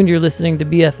 Stay tuned. You're listening to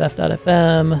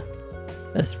BFF.FM,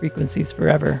 Best Frequencies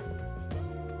Forever.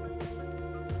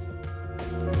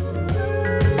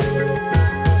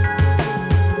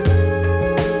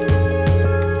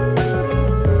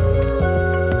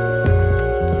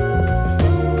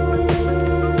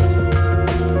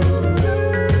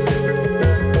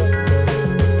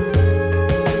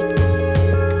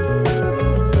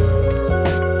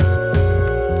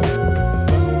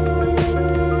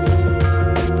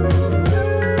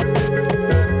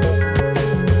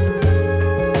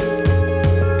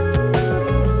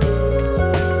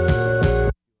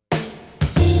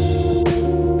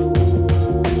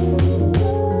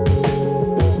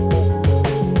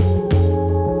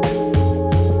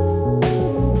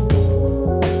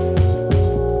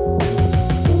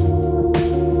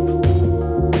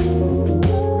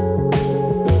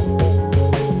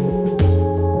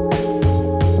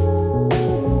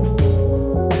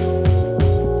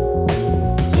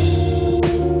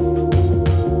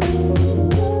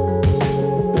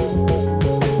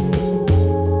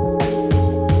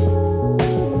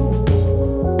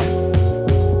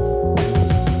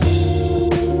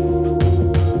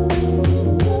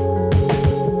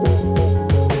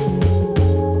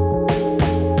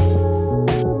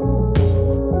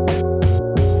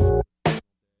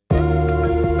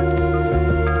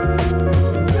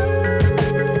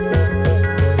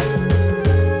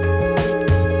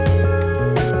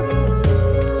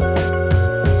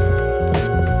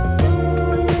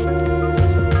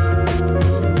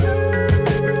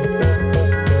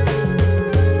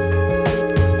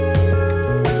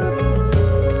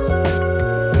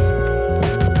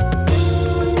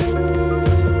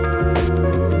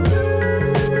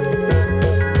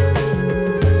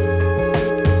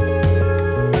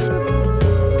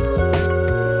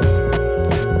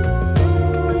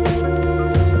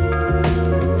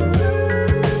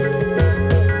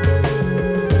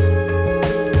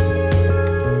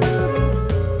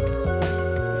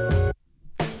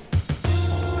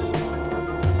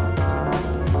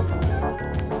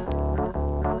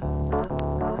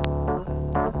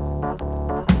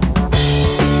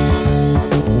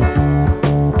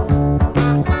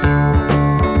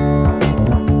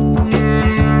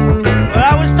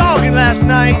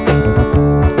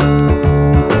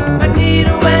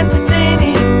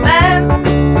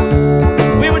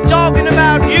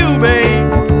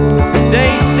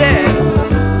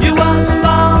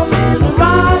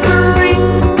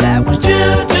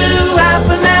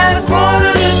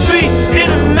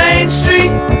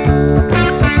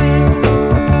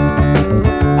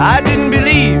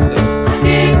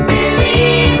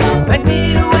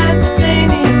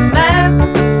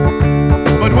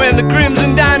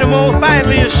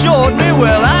 kindly assured me,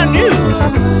 well, I knew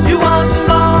you was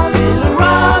involved in a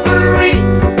robbery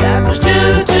that was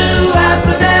due to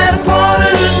happen at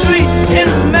 2:45 in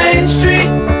the main street.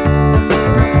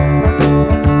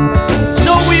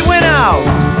 So we went out.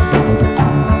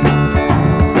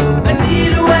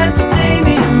 Anita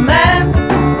entertaining a man,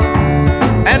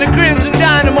 and the Crimson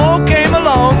Dynamo came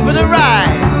along for the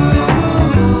ride.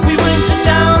 We went to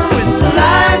town with the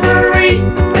library,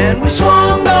 and we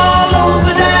swung all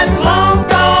over that long,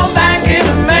 tall bank in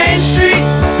the main street.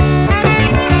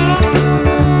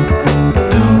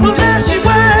 Well, there she's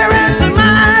wearing the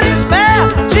mighty spell.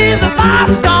 She's a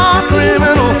five-star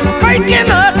criminal breaking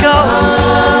the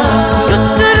code.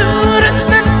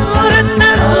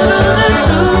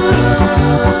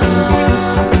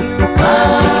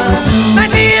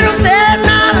 Magneto said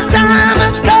now the time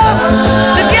has come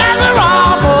to gather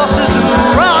our forces and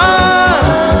run.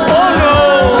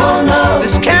 Oh no,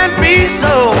 this can't be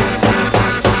so.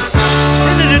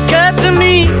 And it occurred to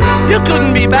me, you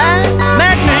couldn't be bad.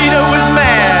 Magneto was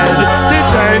mad,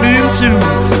 titanium too,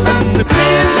 and the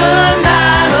Crimson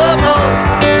Dynamo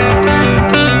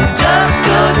just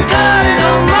couldn't cut it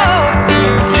no more.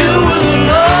 You were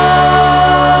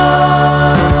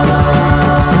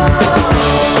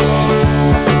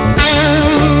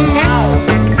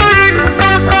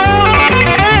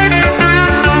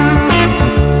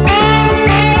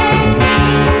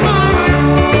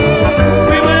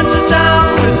We went to town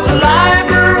with the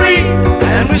library,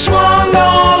 and we swung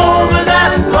all over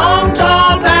that long,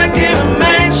 tall bank in the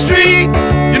main street.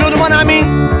 You know the one I mean?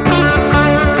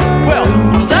 Well,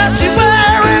 there she's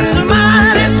wearing some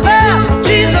mighty spell.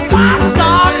 She's a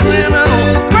five-star criminal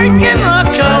breaking the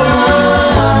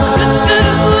code.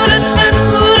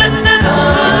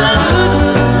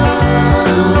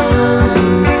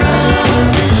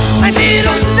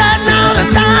 Magneto said now the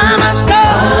time has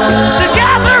come to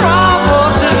gather our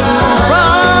forces and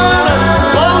run.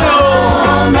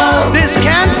 Oh no, this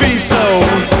can't be so.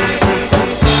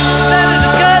 Then it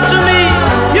occurred to me,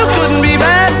 you couldn't be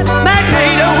mad.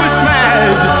 Magneto was mad,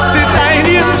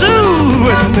 titanium too,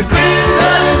 and the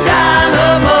Crimson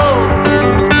Dynamo.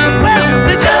 Well,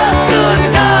 they just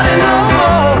couldn't cut it no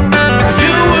more.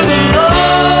 You were the Lord.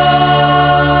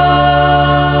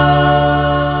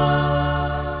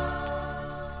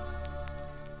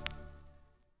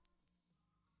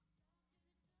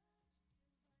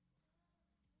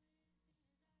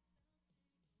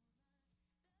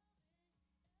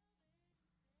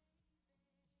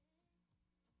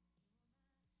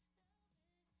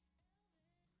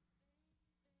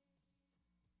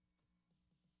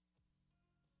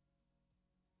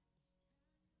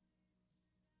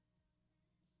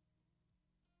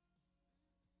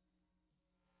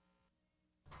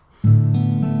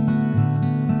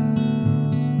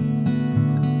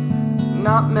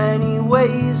 Not many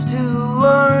ways to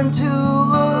learn to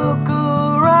look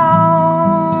around.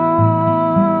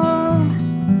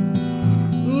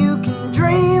 You can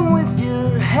dream with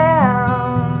your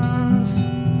hands.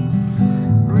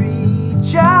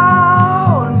 Reach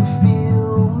out and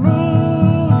feel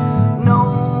me.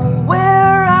 Know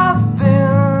where I've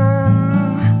been.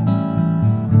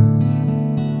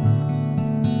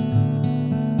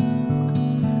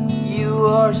 You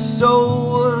are so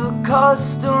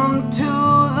accustomed to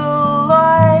the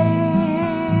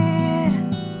light,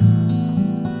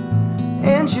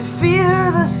 and you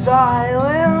fear the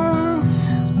silence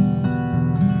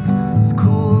with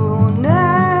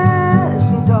coolness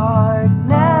and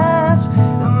darkness.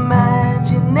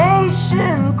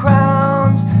 Imagination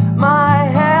crowns my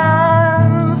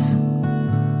hands.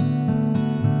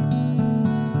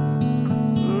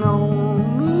 Know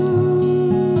me.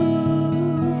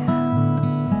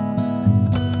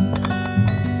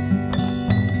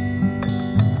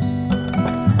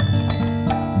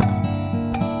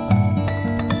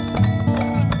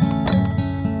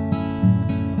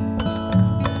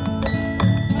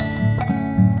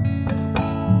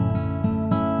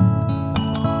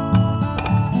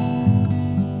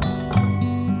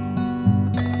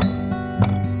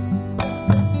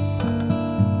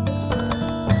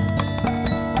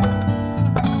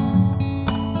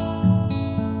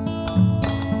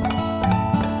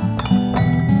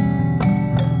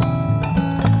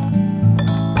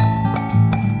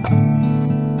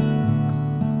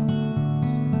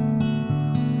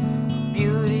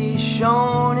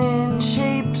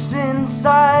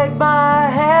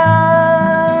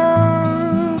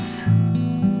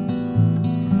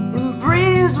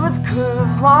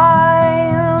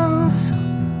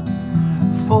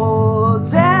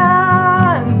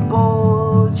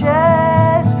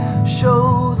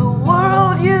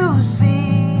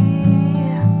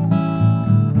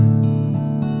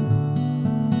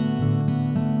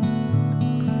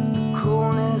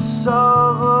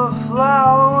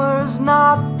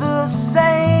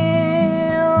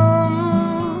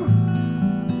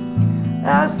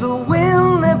 as the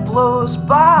wind that blows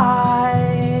by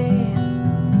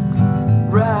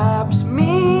wraps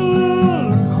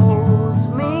me and holds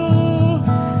me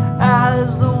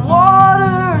as the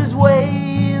water's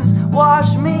waves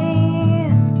wash me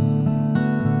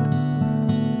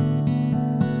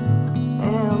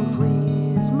and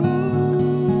please me.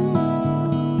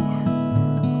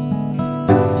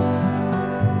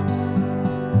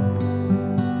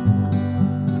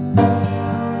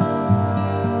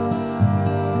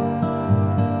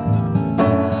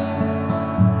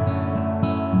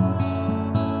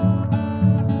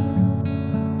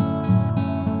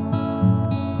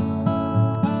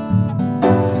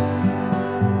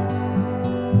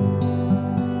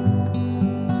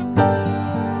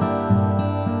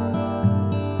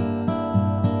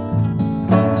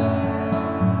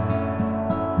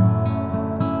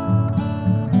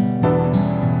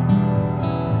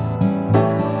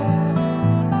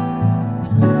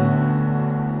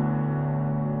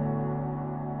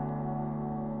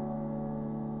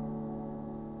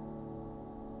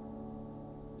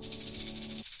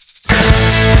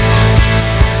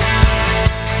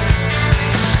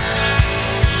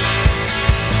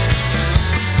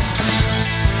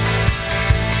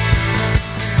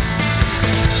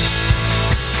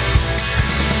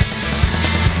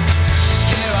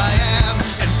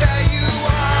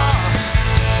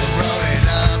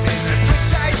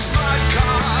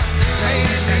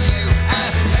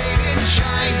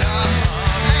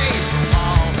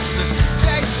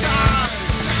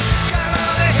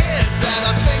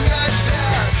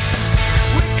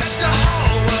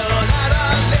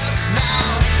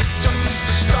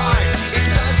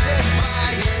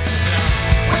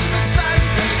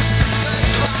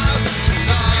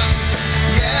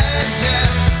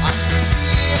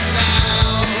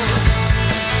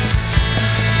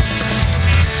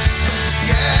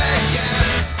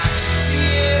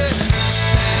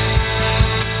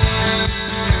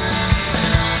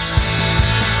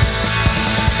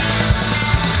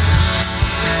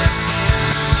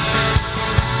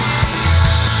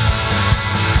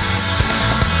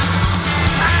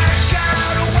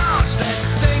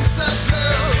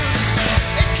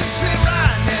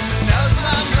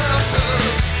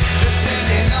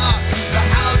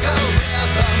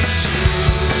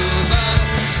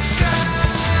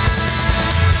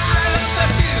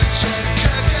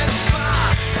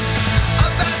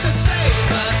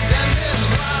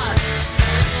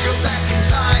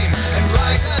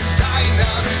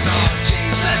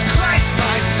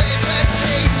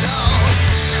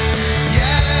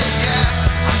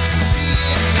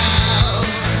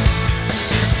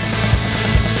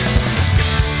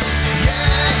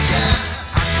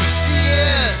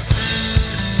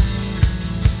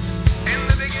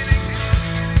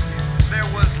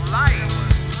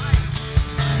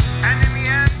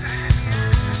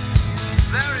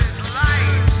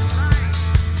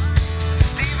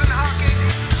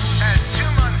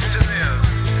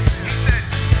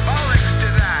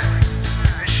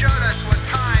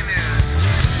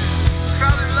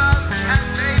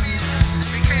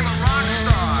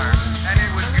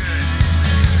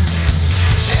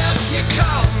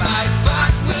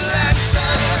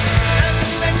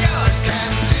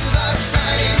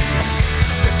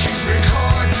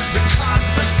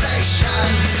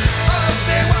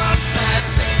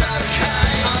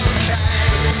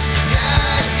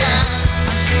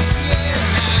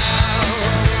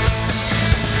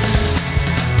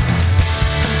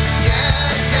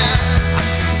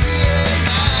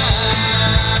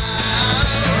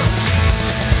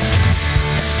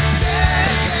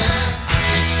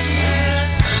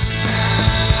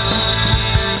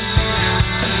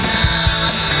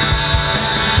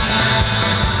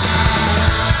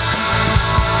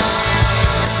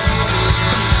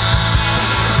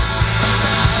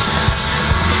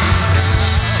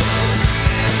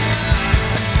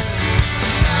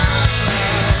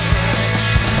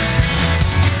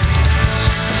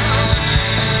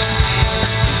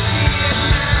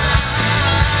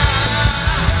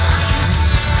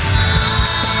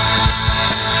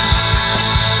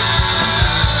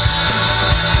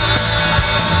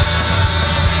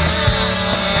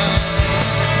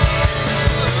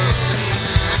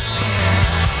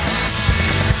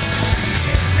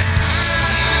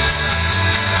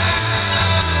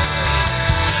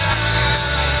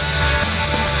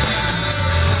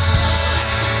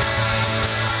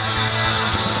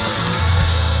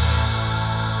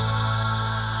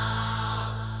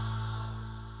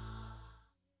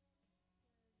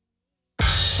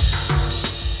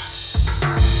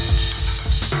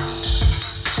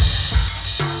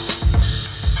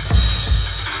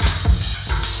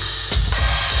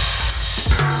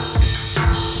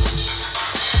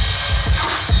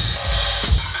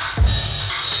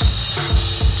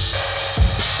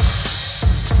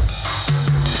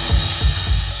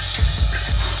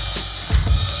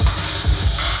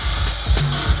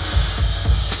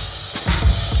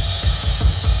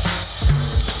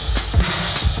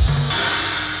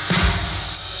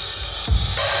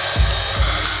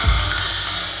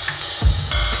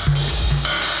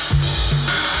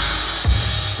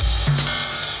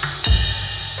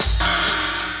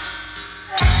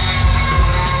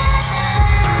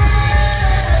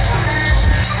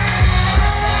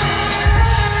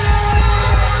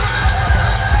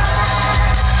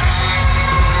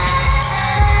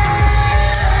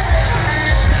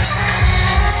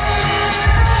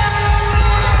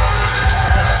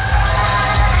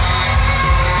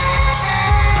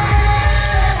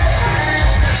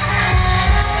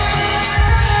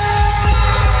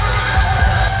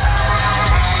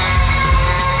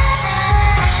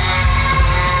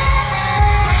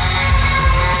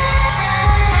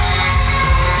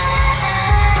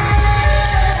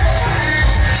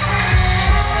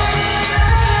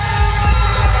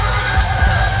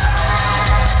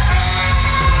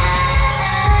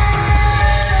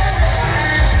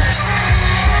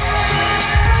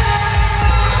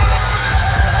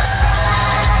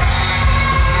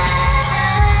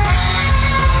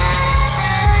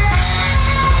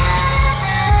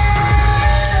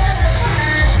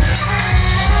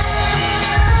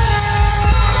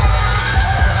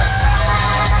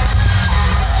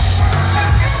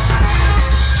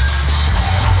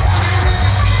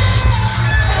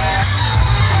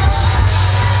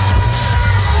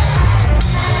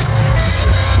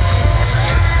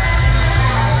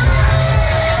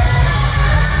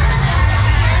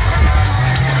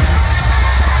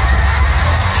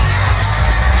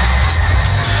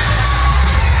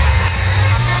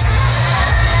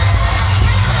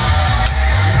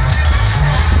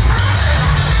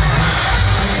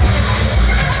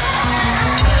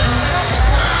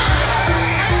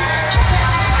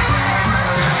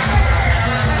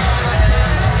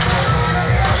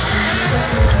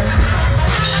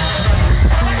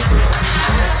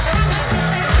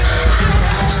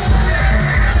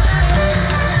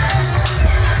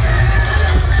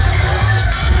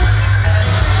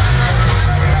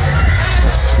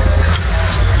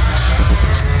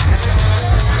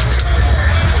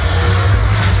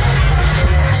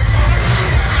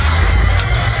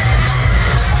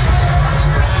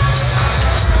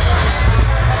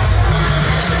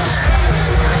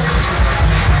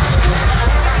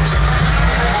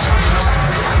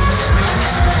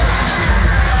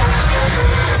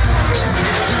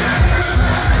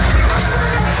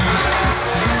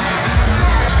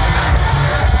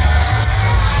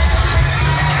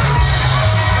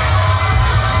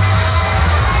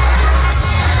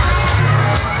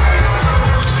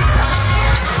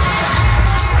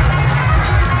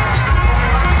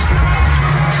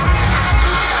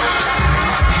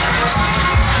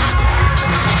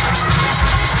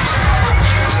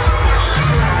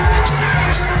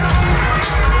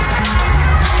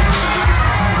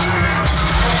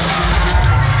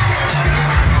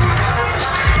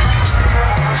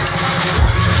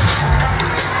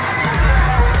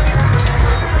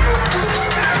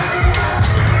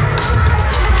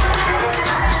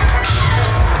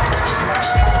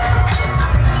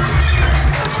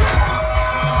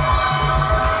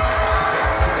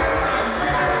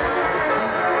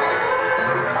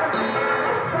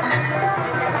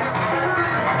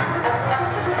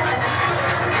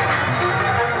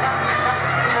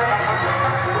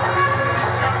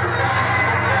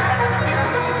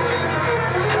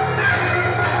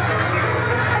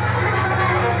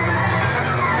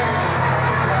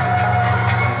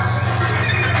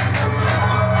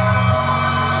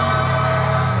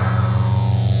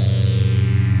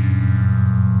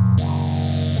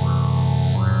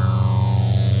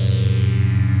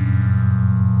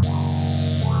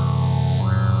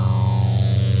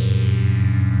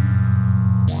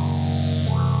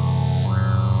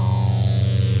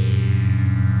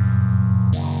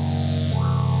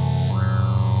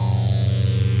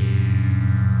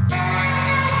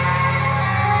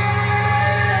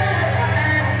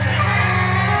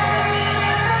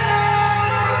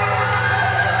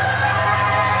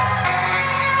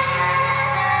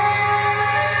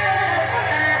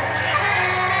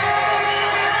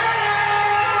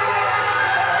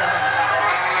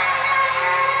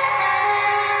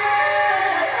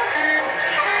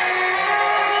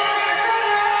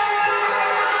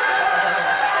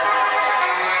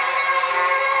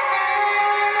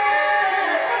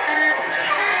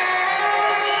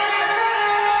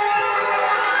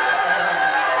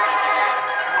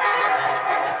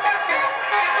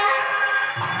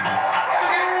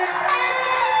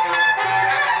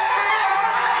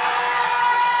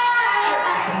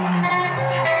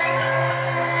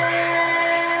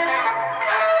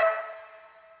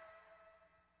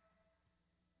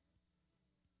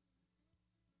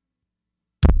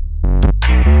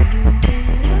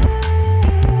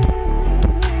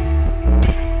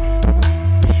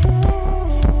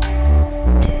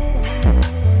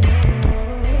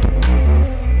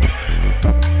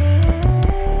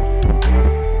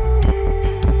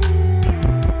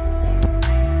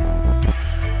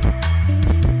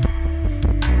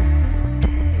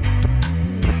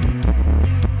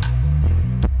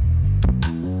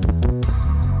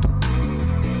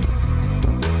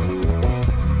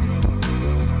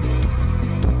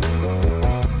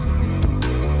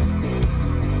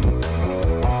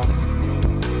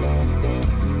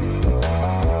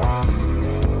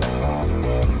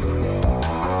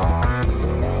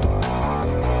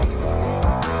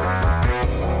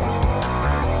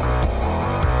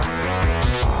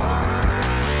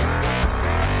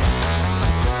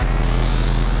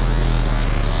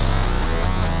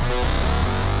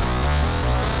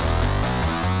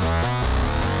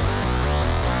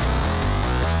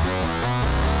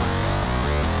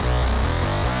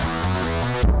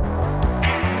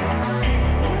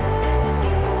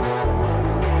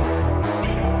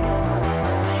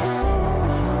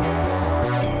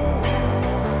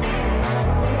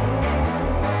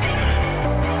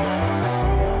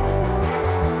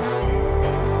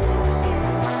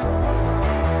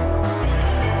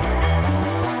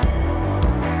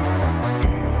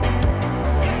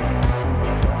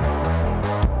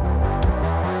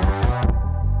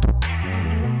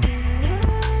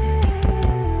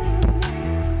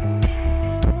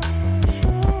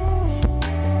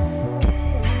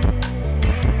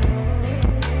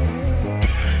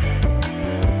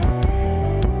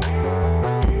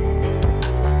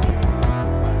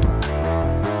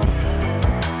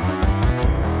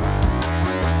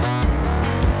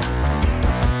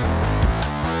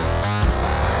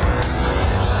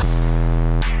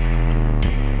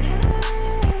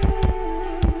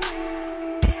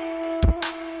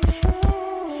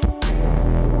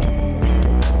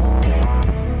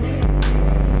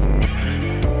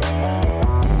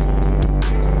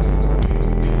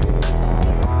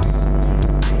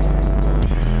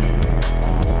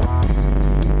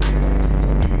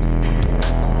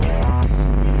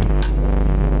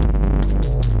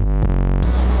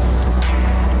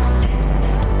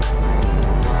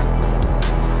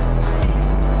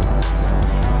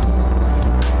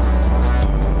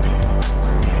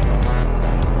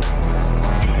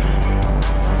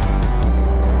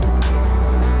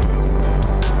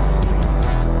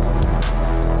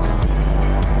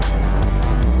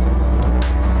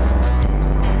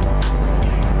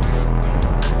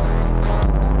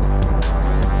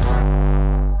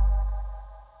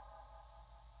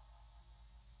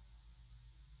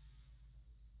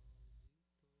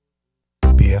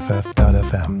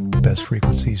 BFF.FM, best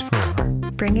frequencies forever.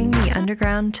 Bringing the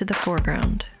underground to the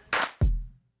foreground.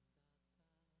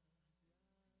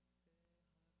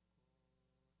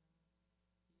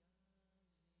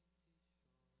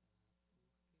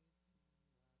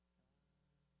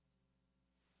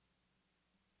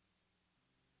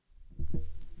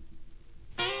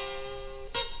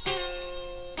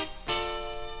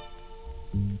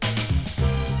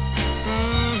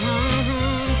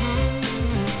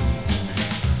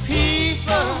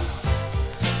 People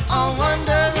are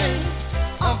wondering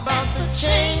about the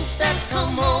change that's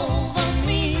come over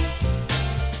me.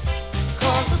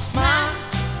 'Cause a smile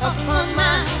upon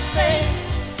my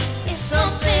face is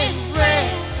something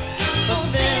rare for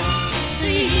them to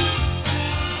see.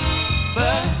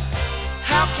 But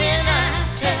how can I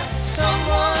tell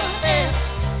someone else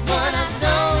what I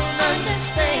don't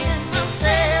understand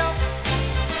myself?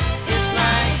 It's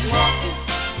like walking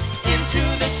into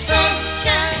the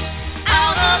sunshine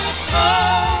out of the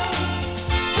cold.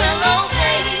 Well, oh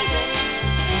baby,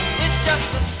 it's just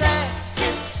a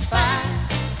satisfied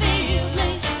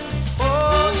feeling.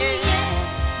 Oh yeah,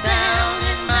 down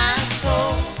in my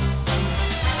soul.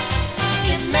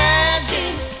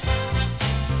 Imagine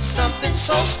something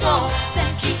so strong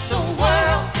that keeps the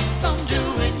world from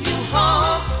doing you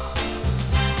harm.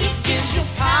 It gives you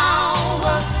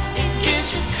power, it gives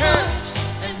you courage,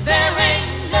 and there ain't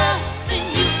nothing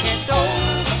you can't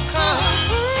overcome.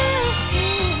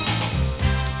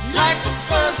 Like a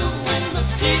puzzle when the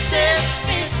pieces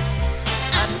fit,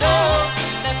 I know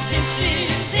that this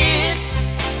is it.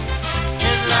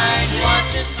 It's like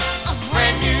watching a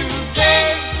brand new day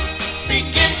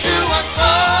begin to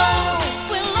unfold.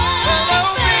 Well, oh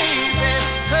baby,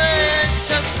 it's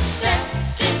just a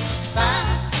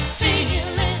satisfied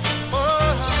feeling.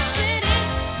 Oh, sitting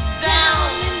down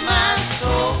in my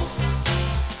soul.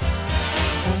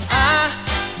 I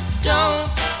don't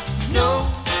know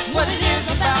what it is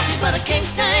about you, but I can't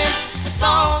stand the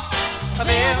thought of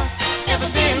ever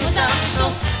being without you. So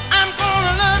I'm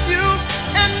gonna love you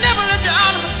and never let you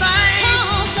out of my sight.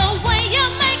 'Cause the way you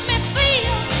make me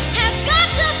feel has got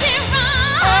to be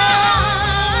right.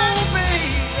 Oh,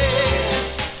 baby,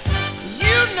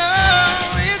 you know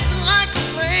it's like a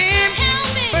flame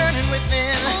burning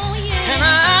within. Oh, yeah. And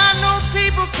I know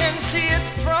people can see it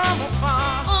from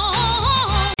afar.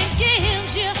 Oh, it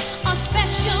gives you a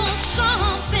special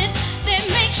something that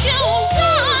makes you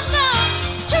wonder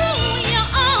who you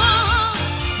are.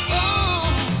 Oh,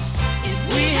 if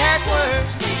we had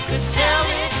words, we could tell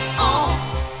it all.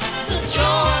 The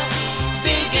joy,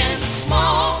 big and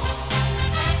small.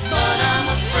 But I'm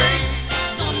afraid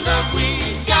the love we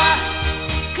got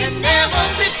can never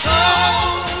be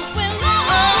told. Well,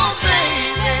 oh,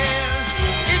 baby,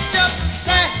 it's just a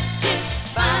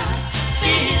satisfied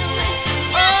feeling.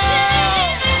 Oh,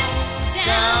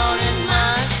 down in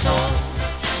my soul.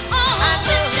 Oh,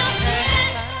 it's just a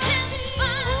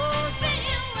satisfied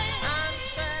feeling. I'm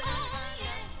satisfied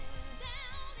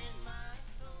down in my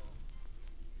soul.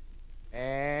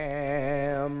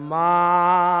 Am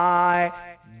I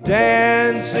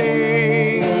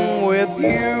dancing with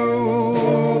you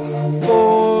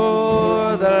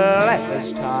for the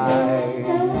last time?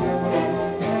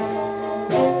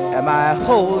 Am I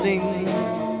holding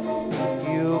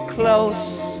you close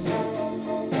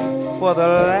for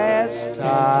the last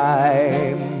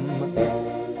time?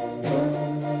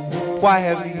 Why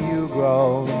have you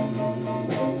grown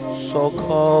so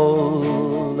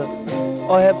cold?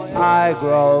 Or have I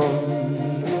grown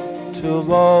too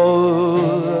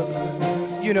bold?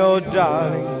 You know,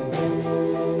 darling,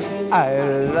 I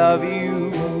love you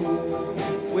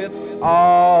with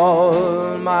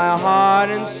all my heart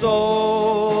and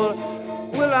soul.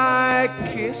 Will I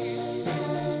kiss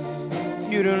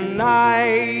you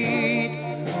tonight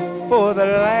for the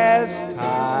last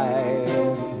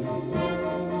time?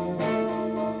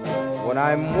 When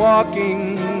I'm walking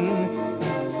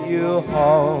you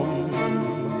home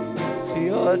to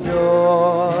your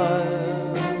door,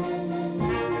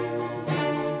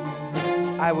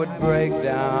 I would break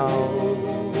down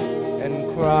and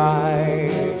cry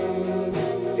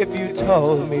if you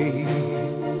told me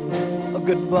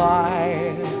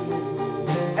goodbye.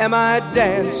 Am I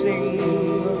dancing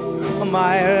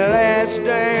my last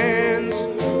dance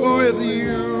with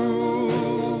you?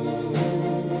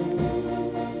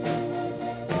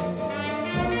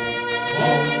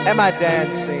 Am I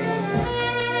dancing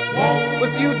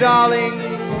with you, darling,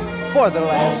 for the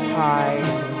last time?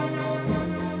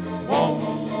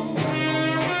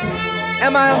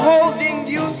 Am I holding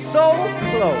you so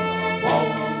close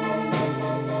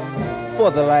for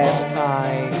the last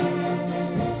time?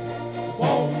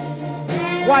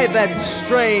 Why that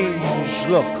strange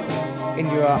look in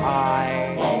your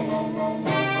eye?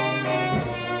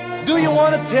 Do you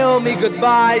want to tell me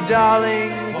goodbye,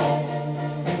 darling?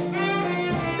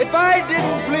 If I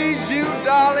didn't please you,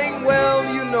 darling, well,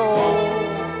 you know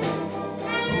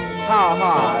how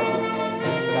hard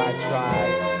that I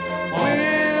tried.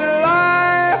 Will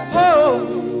I hold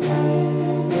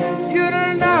you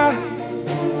tonight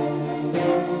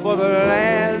for the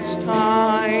last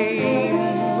time?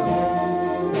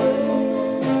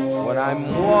 When I'm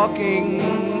walking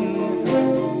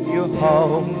you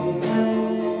home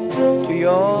to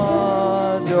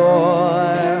your door,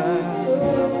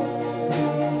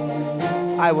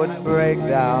 I would break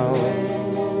down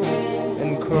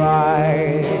and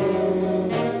cry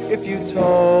if you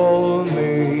told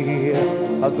me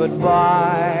a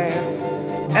goodbye.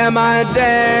 Am I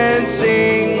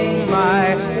dancing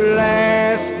my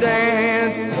last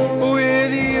dance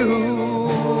with you?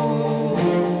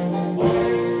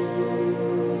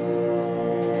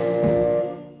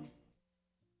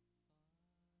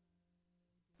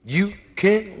 You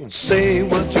can say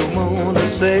what you wanna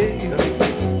say,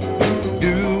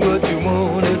 do what you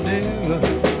wanna do.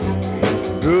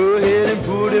 Go ahead and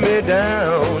put me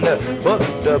down, but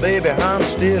baby, I'm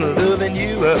still loving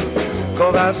you,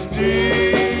 'cause I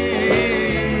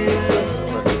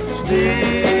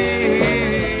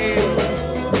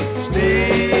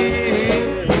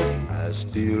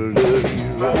still love you.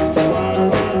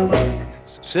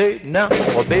 Say now,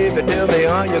 baby, tell me,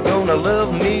 are you gonna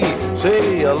love me?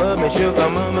 Say, love me, sugar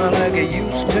mama, like you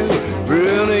used to.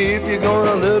 Really, if you're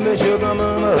gonna love me, sugar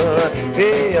mama,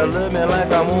 hey, love me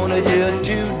like I wanted you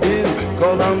to do.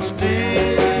 'Cause I'm still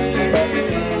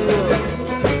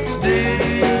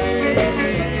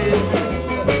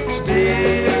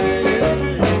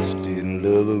in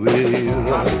love with you.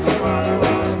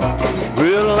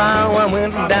 Well, I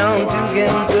went down to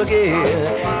Kentucky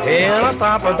and I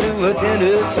stopped to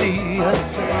Tennessee.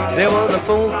 There was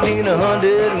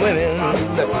 1,400 women.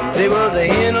 They was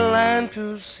in line to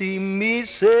see me.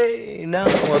 Say, now,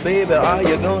 baby, are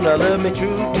you gonna love me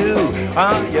true too?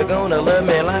 Are you gonna love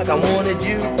me like I wanted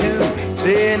you to?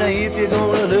 Say, now, if you're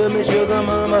gonna love me, sugar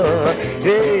mama,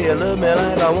 hey, love me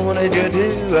like I wanted you to.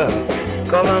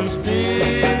 'Cause I'm still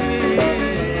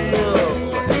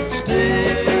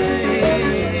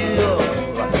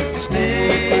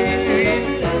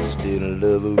in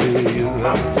love with you.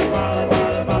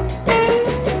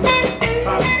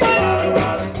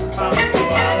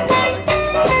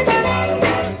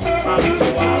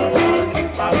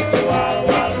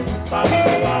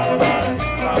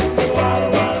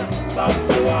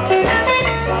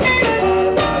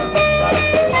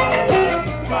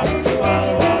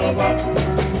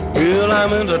 Well, I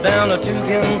went down to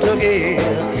Kentucky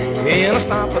and I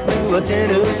stopped through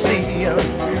Tennessee.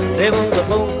 There was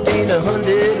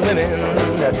 1,400 women.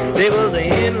 They was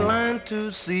in line to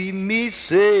see me.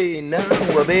 Say, now,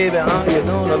 baby, are you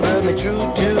gonna love me true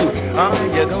too? Are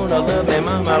you gonna love me,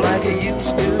 mama, like you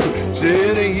used to?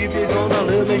 Say, if you're gonna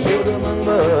love me, sugar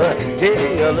mama,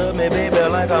 hey, love me, baby,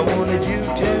 like I wanted you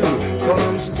to. 'Cause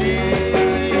I'm still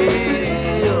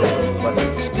in love with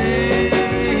you. Still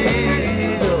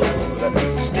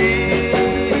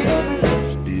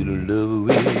in love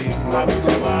with you.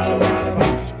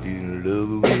 Still in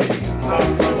love with you.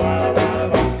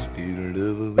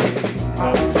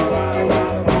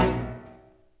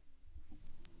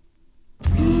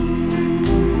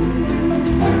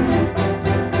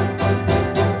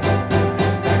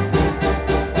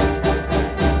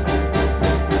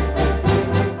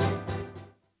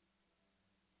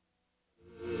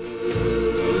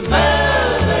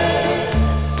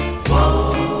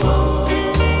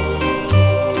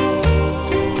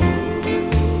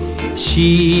 She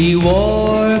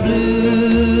wore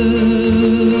blue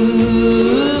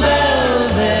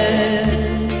velvet,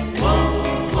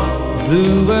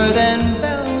 bluer than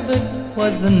velvet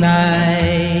was the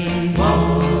night,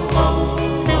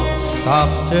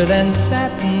 softer than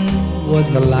satin was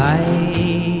the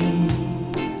light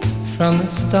from the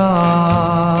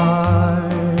stars.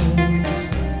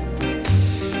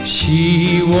 She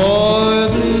wore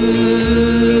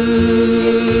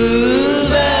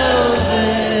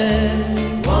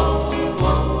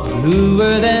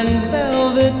bluer than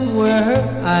velvet were her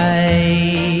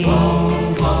eyes,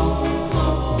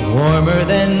 warmer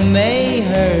than May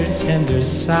her tender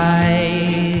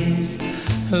sighs.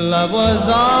 Love was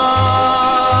ours,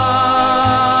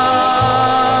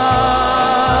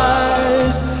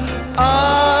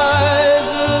 ours,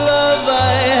 love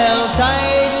I held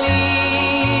tightly,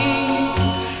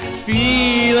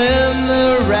 feeling the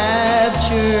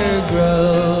rapture grow.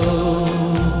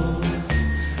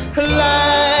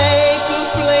 Like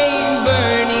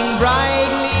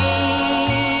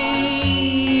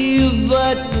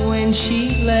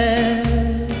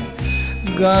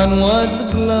gone was the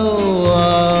glow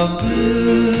of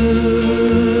blue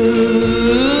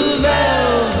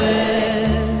velvet.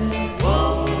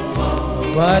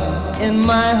 But in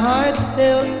my heart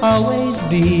there'll always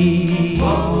be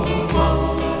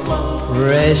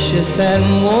precious and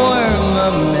warm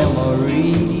a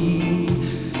memory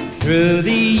through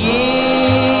the years,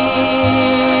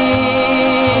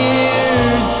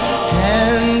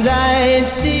 and I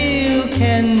still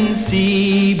can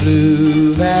see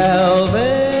blue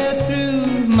velvet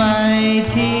through my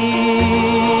tears.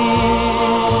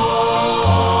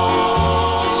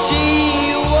 She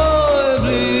wore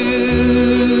blue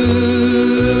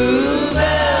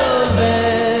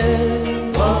velvet,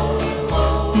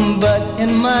 but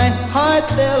in my heart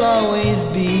there'll always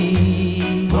be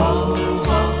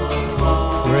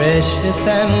precious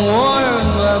and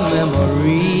warm a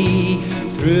memory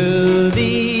through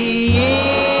the years,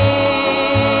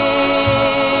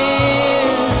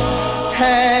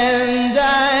 and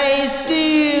I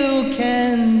still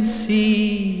can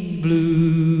see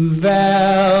blue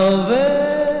velvet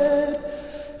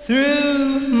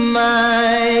through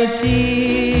my tears.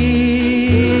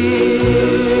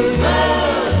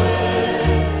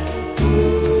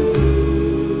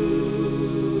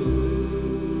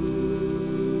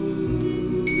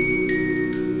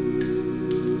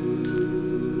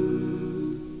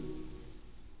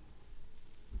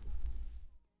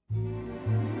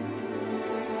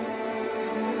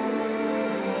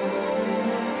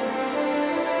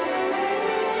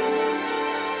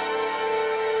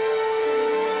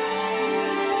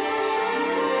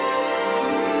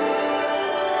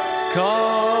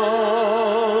 Come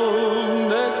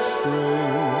next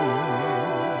spring,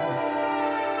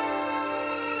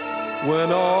 when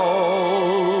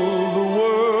all the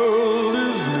world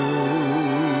is new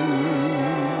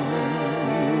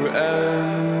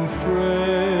and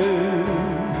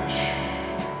fresh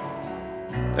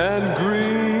and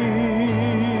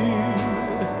green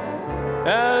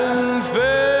and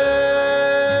fair.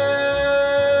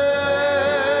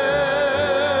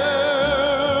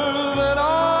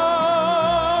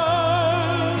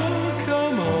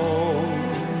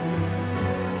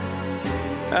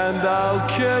 And I'll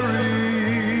carry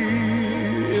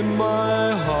in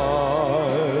my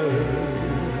heart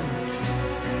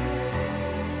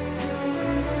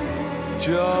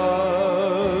just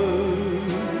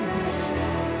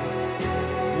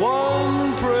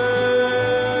one prayer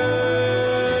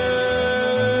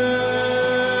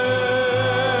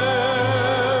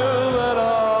that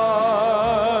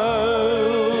I'll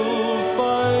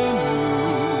find you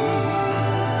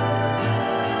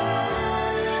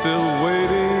still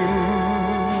waiting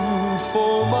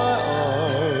for my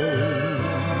arms.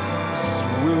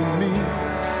 We'll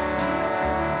meet,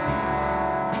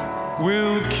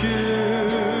 we'll kiss,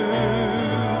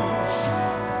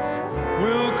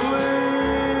 we'll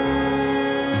cling,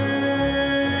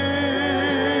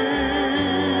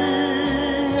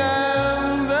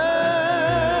 and then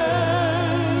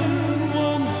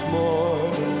once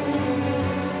more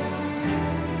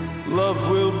love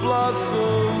will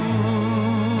blossom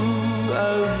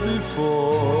as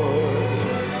before.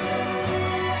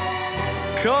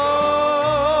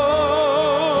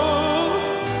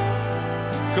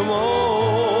 Come on,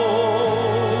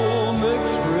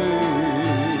 next spring.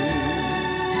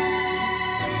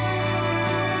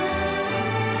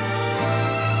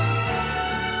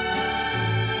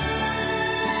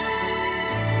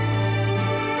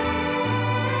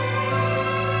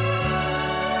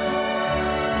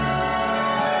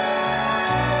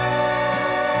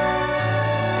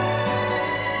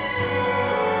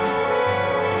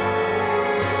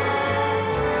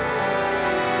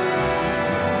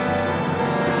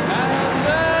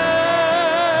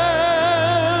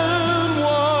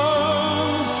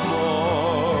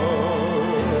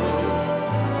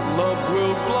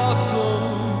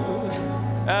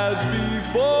 As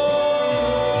before,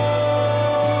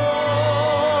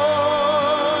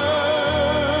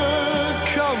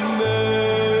 come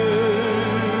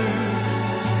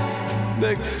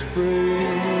next spring.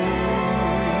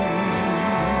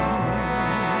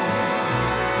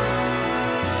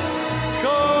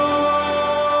 Come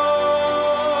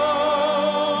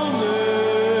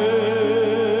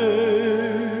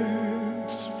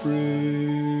next spring.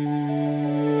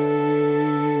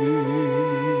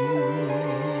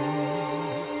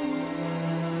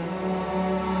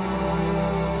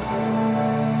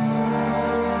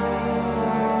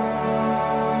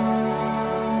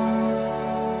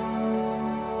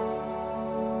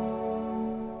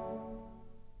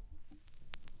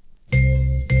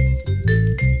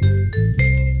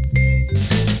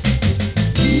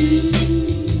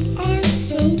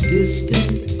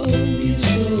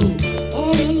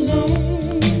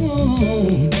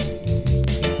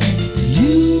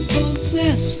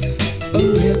 has a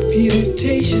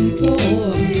reputation for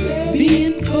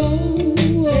being cold.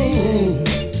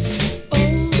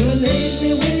 But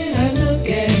lately when I look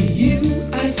at you,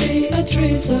 I see a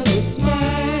trace of a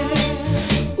smile.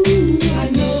 Ooh, I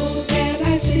know that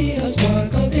I see a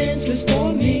spark of interest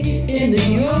for me in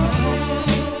your eyes.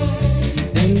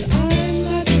 And I'm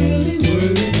not really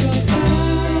worried 'cause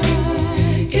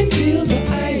I can feel the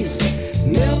ice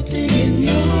melting in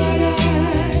your heart.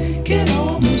 I can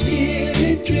almost hear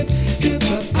it drip, drip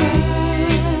up.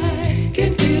 I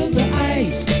can feel the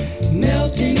ice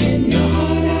melting in your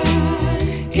heart.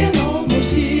 I can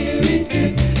almost hear it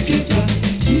drip, drip up.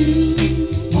 You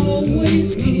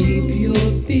always keep your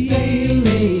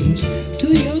feelings to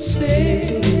yourself.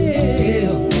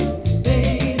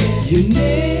 You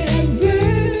never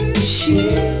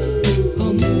share a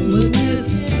moment with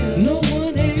no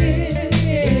one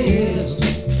else.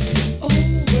 Oh,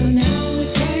 but now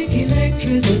it's like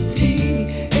electricity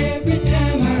every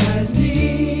time our eyes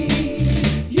meet.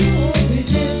 Your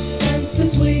resistance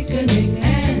is weakening,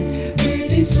 and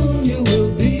pretty soon you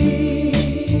will be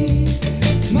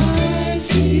my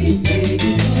sweet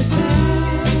baby. 'Cause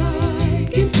I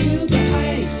can feel the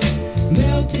ice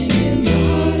melting in your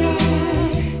heart.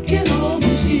 I can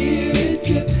almost hear it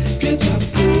drip, drip up.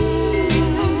 I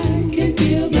can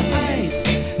feel the ice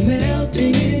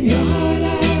melting in your heart. I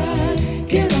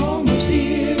can almost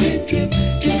hear it drip,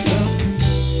 drip up.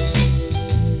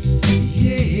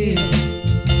 Yeah.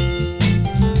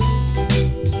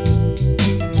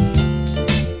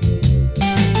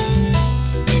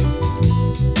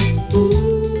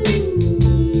 Ooh,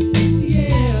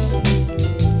 yeah,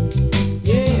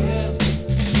 yeah.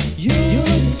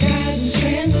 Your disguise is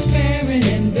transparent,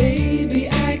 and baby,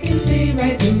 I can see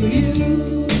right through you.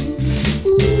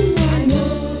 Ooh, I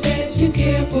know that you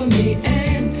care for me,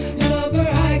 and lover,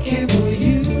 I care for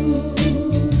you.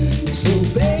 So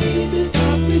baby,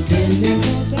 stop pretending,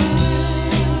 'cause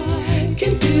I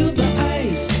can feel the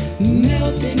ice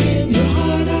melting in your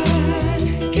heart. I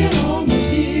can almost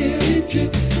hear it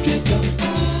drip, drip up.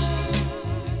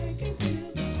 I can feel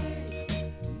the ice.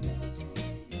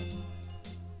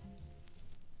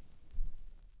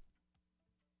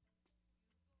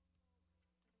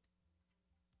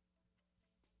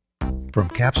 From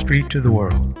Cap Street to the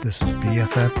world, this is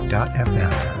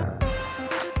BFF.FM.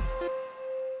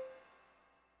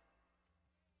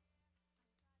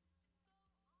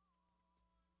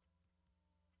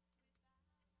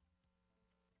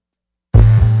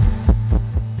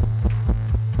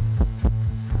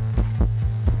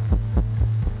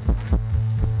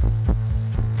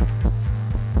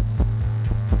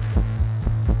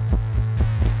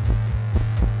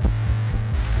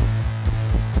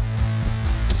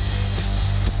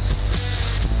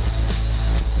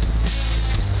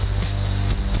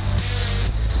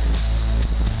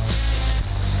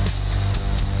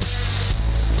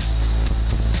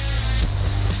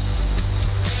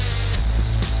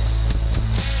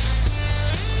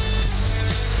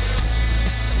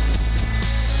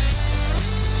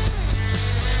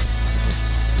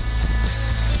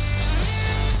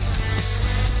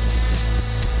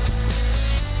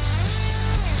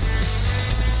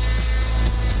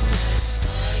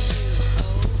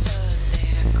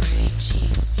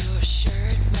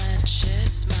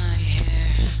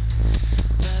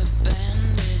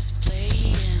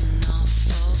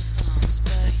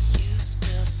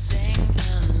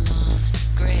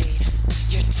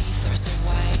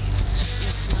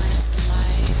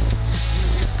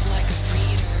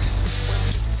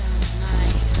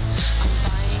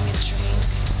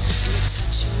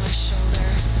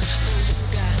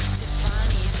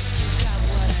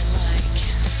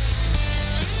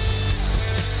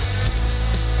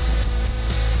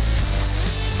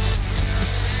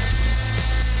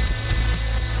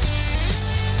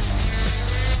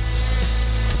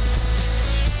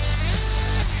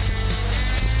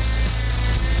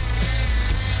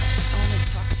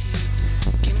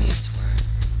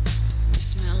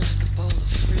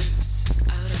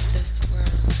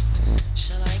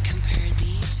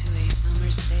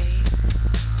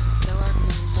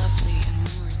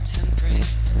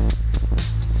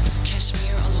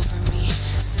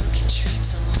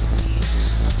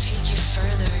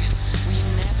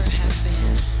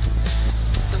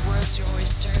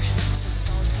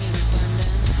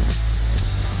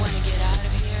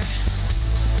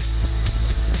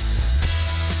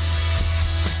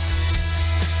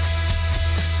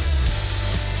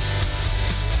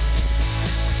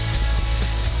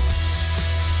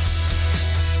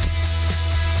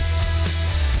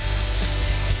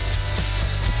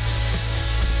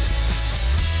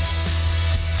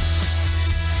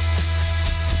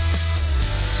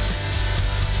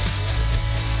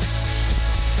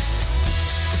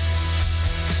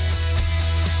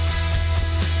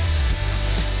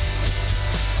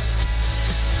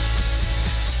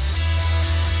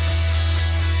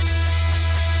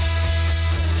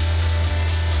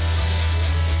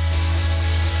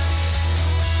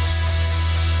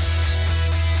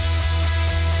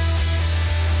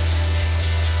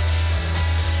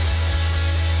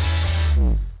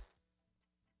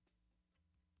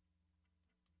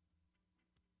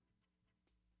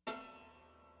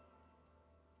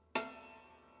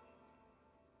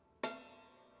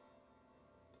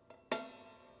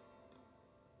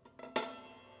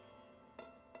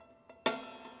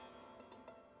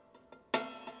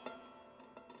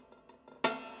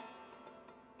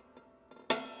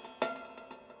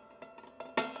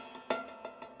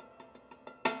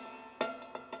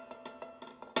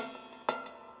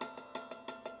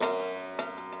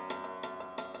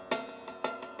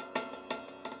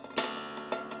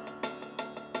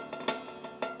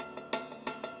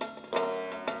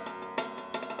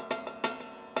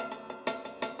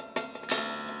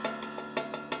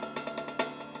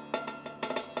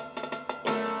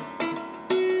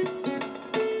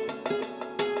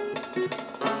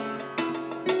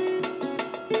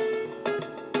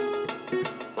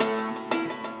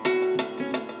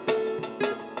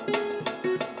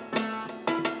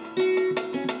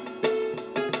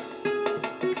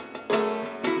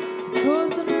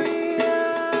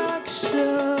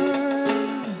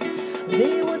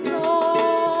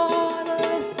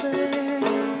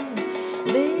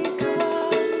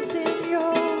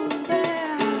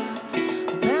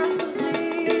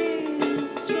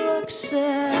 direction.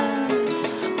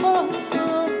 Oh,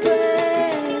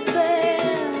 baby,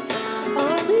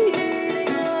 I'm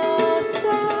eating our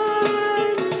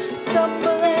signs,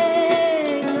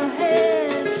 stumbling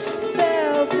ahead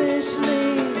selfishly.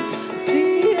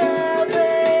 See how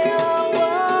they are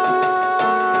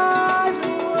wide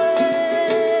awake.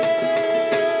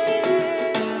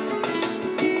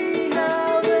 See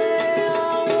how they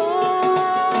are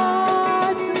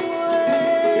wide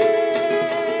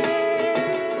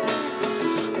awake.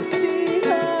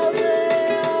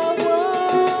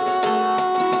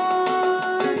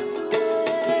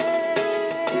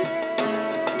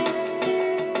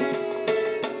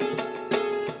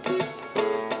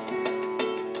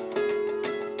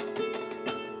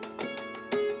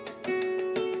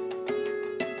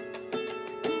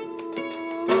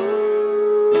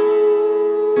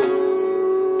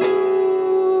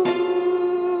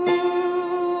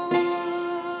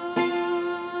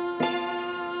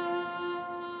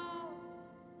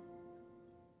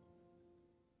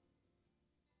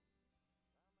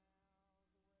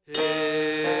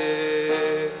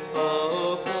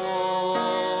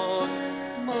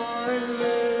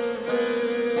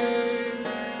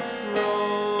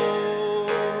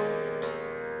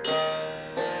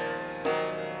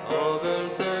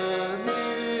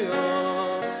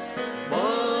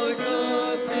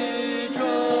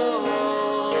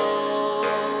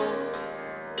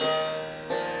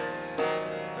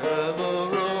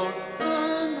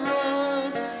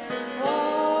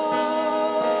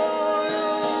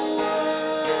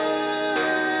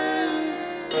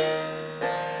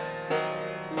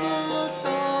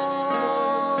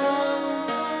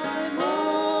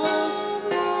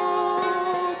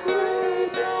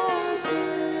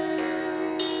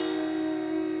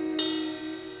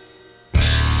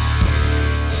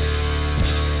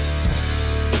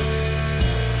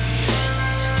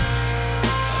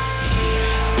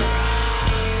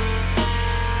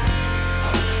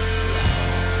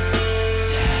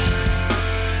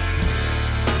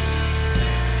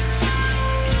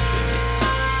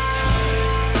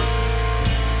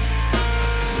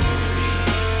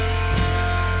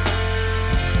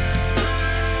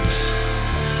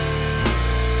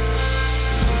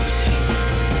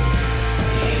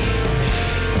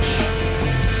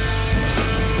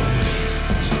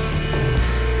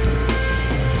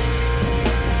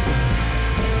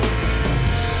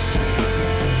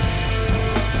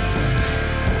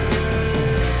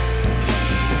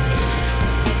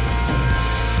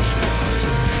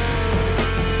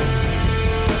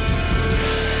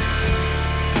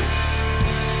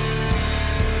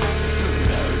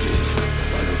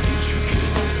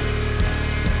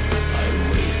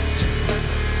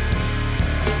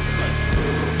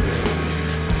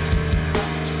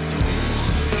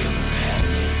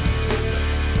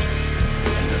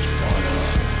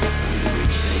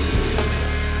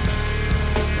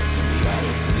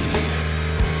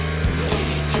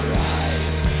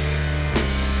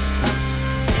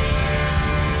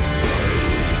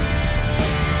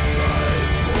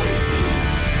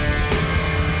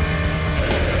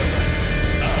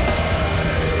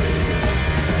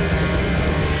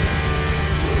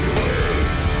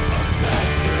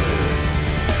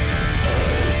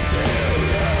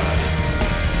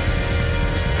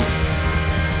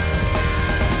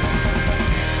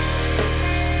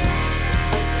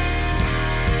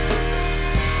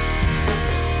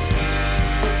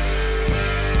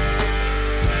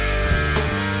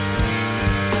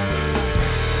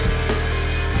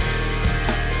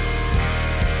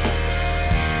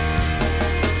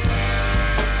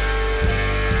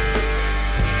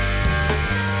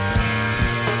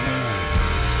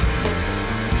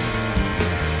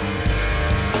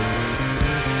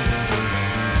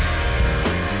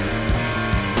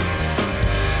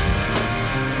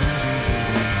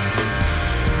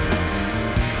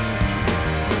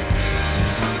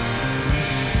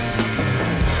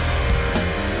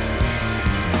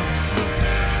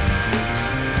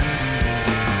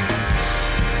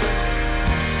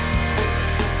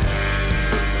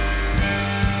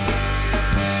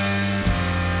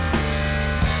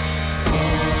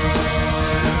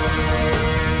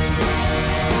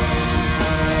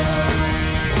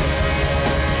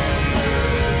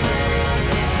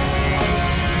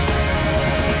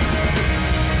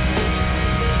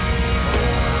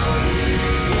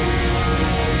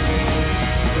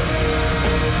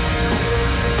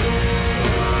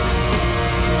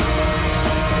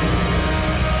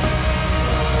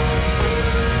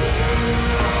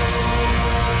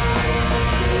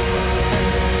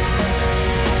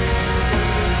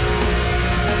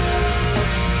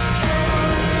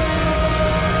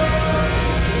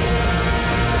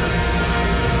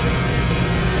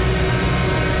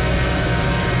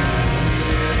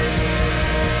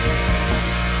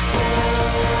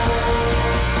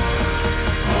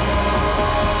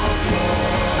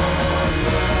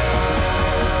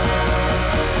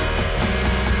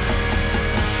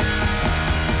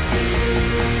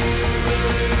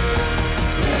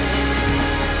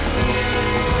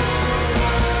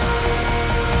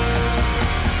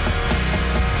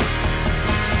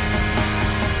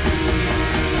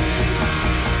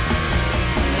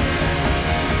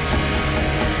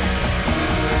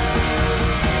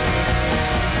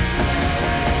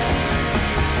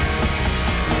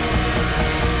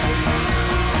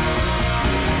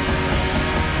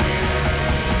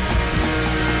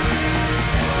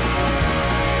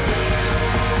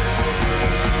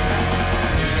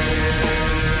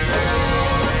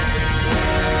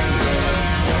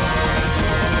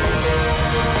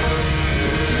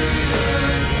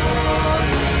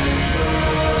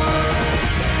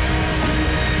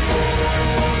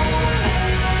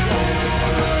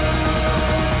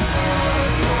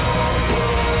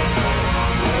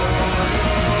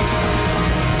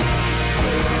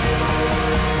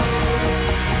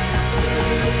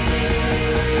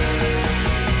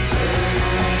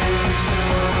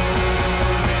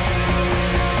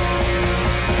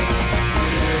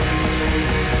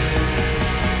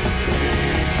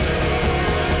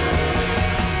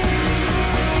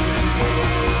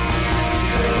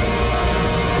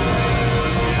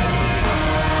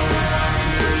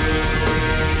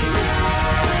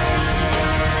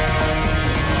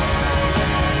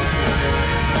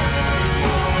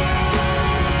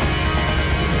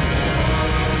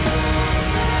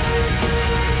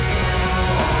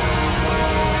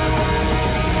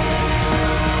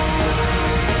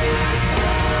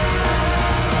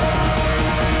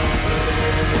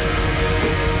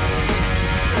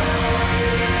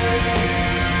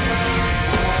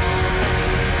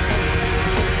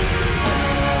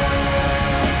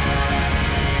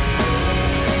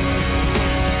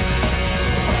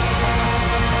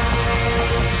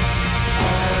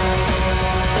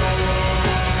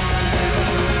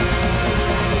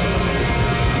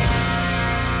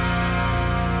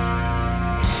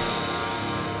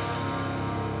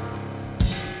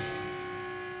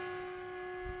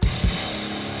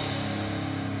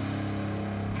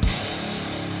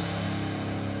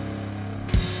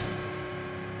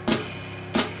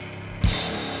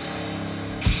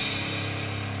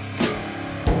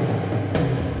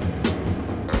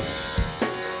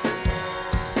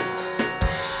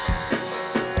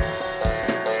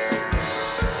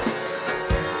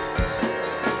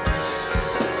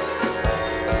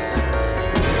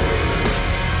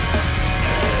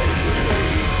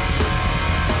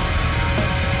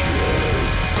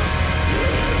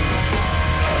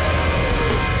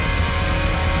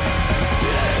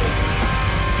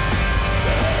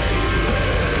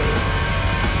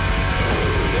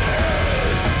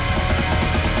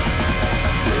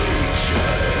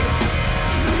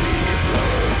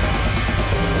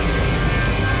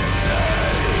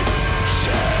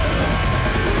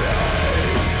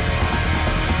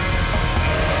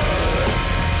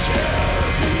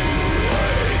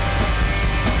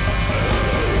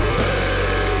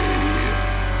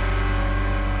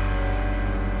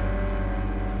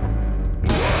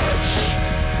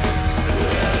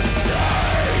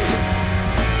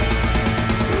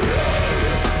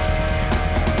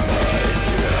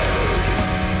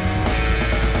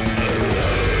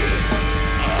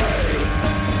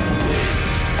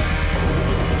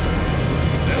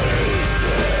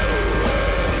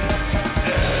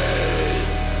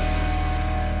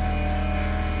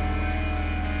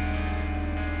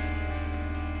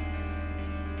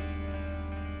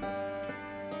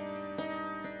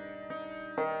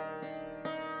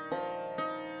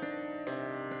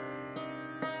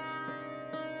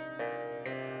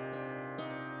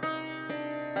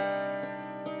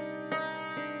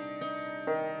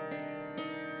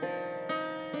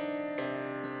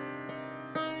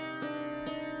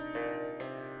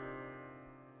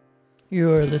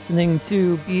 You're listening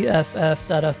to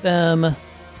BFF.FM.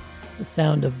 The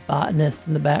sound of Botanist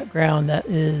in the background. That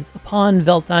is Upon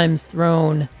Veltheim's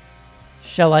Throne,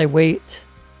 Shall I Wait?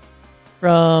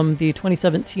 From the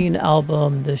 2017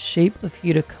 album, The Shape of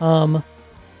He to Come,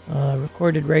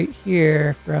 recorded right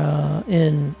here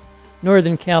in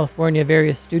Northern California,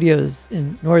 various studios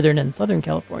in Northern and Southern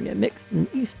California, mixed in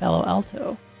East Palo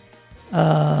Alto.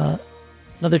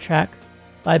 Another track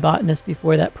by Botanist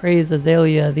before that, Praise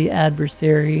Azalea, The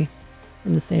Adversary,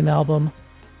 from the same album.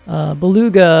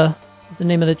 Beluga is the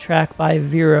name of the track by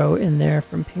Vero in there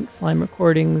from Pink Slime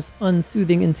Recordings,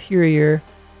 Unsoothing Interior.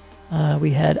 We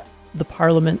had The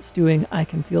Parliaments doing I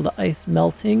Can Feel the Ice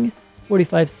Melting,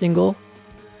 45 single.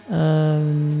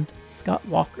 And Scott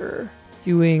Walker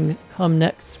doing Come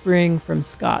Next Spring from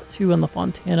Scott 2 on the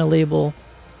Fontana label.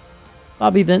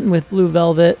 Bobby Vinton with Blue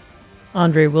Velvet.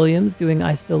 Andre Williams doing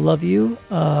I Still Love You.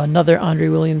 Another Andre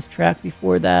Williams track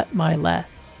before that, My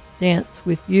Last Dance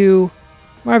with You.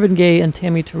 Marvin Gaye and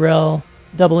Tammy Terrell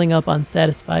doubling up on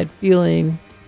Satisfied Feeling.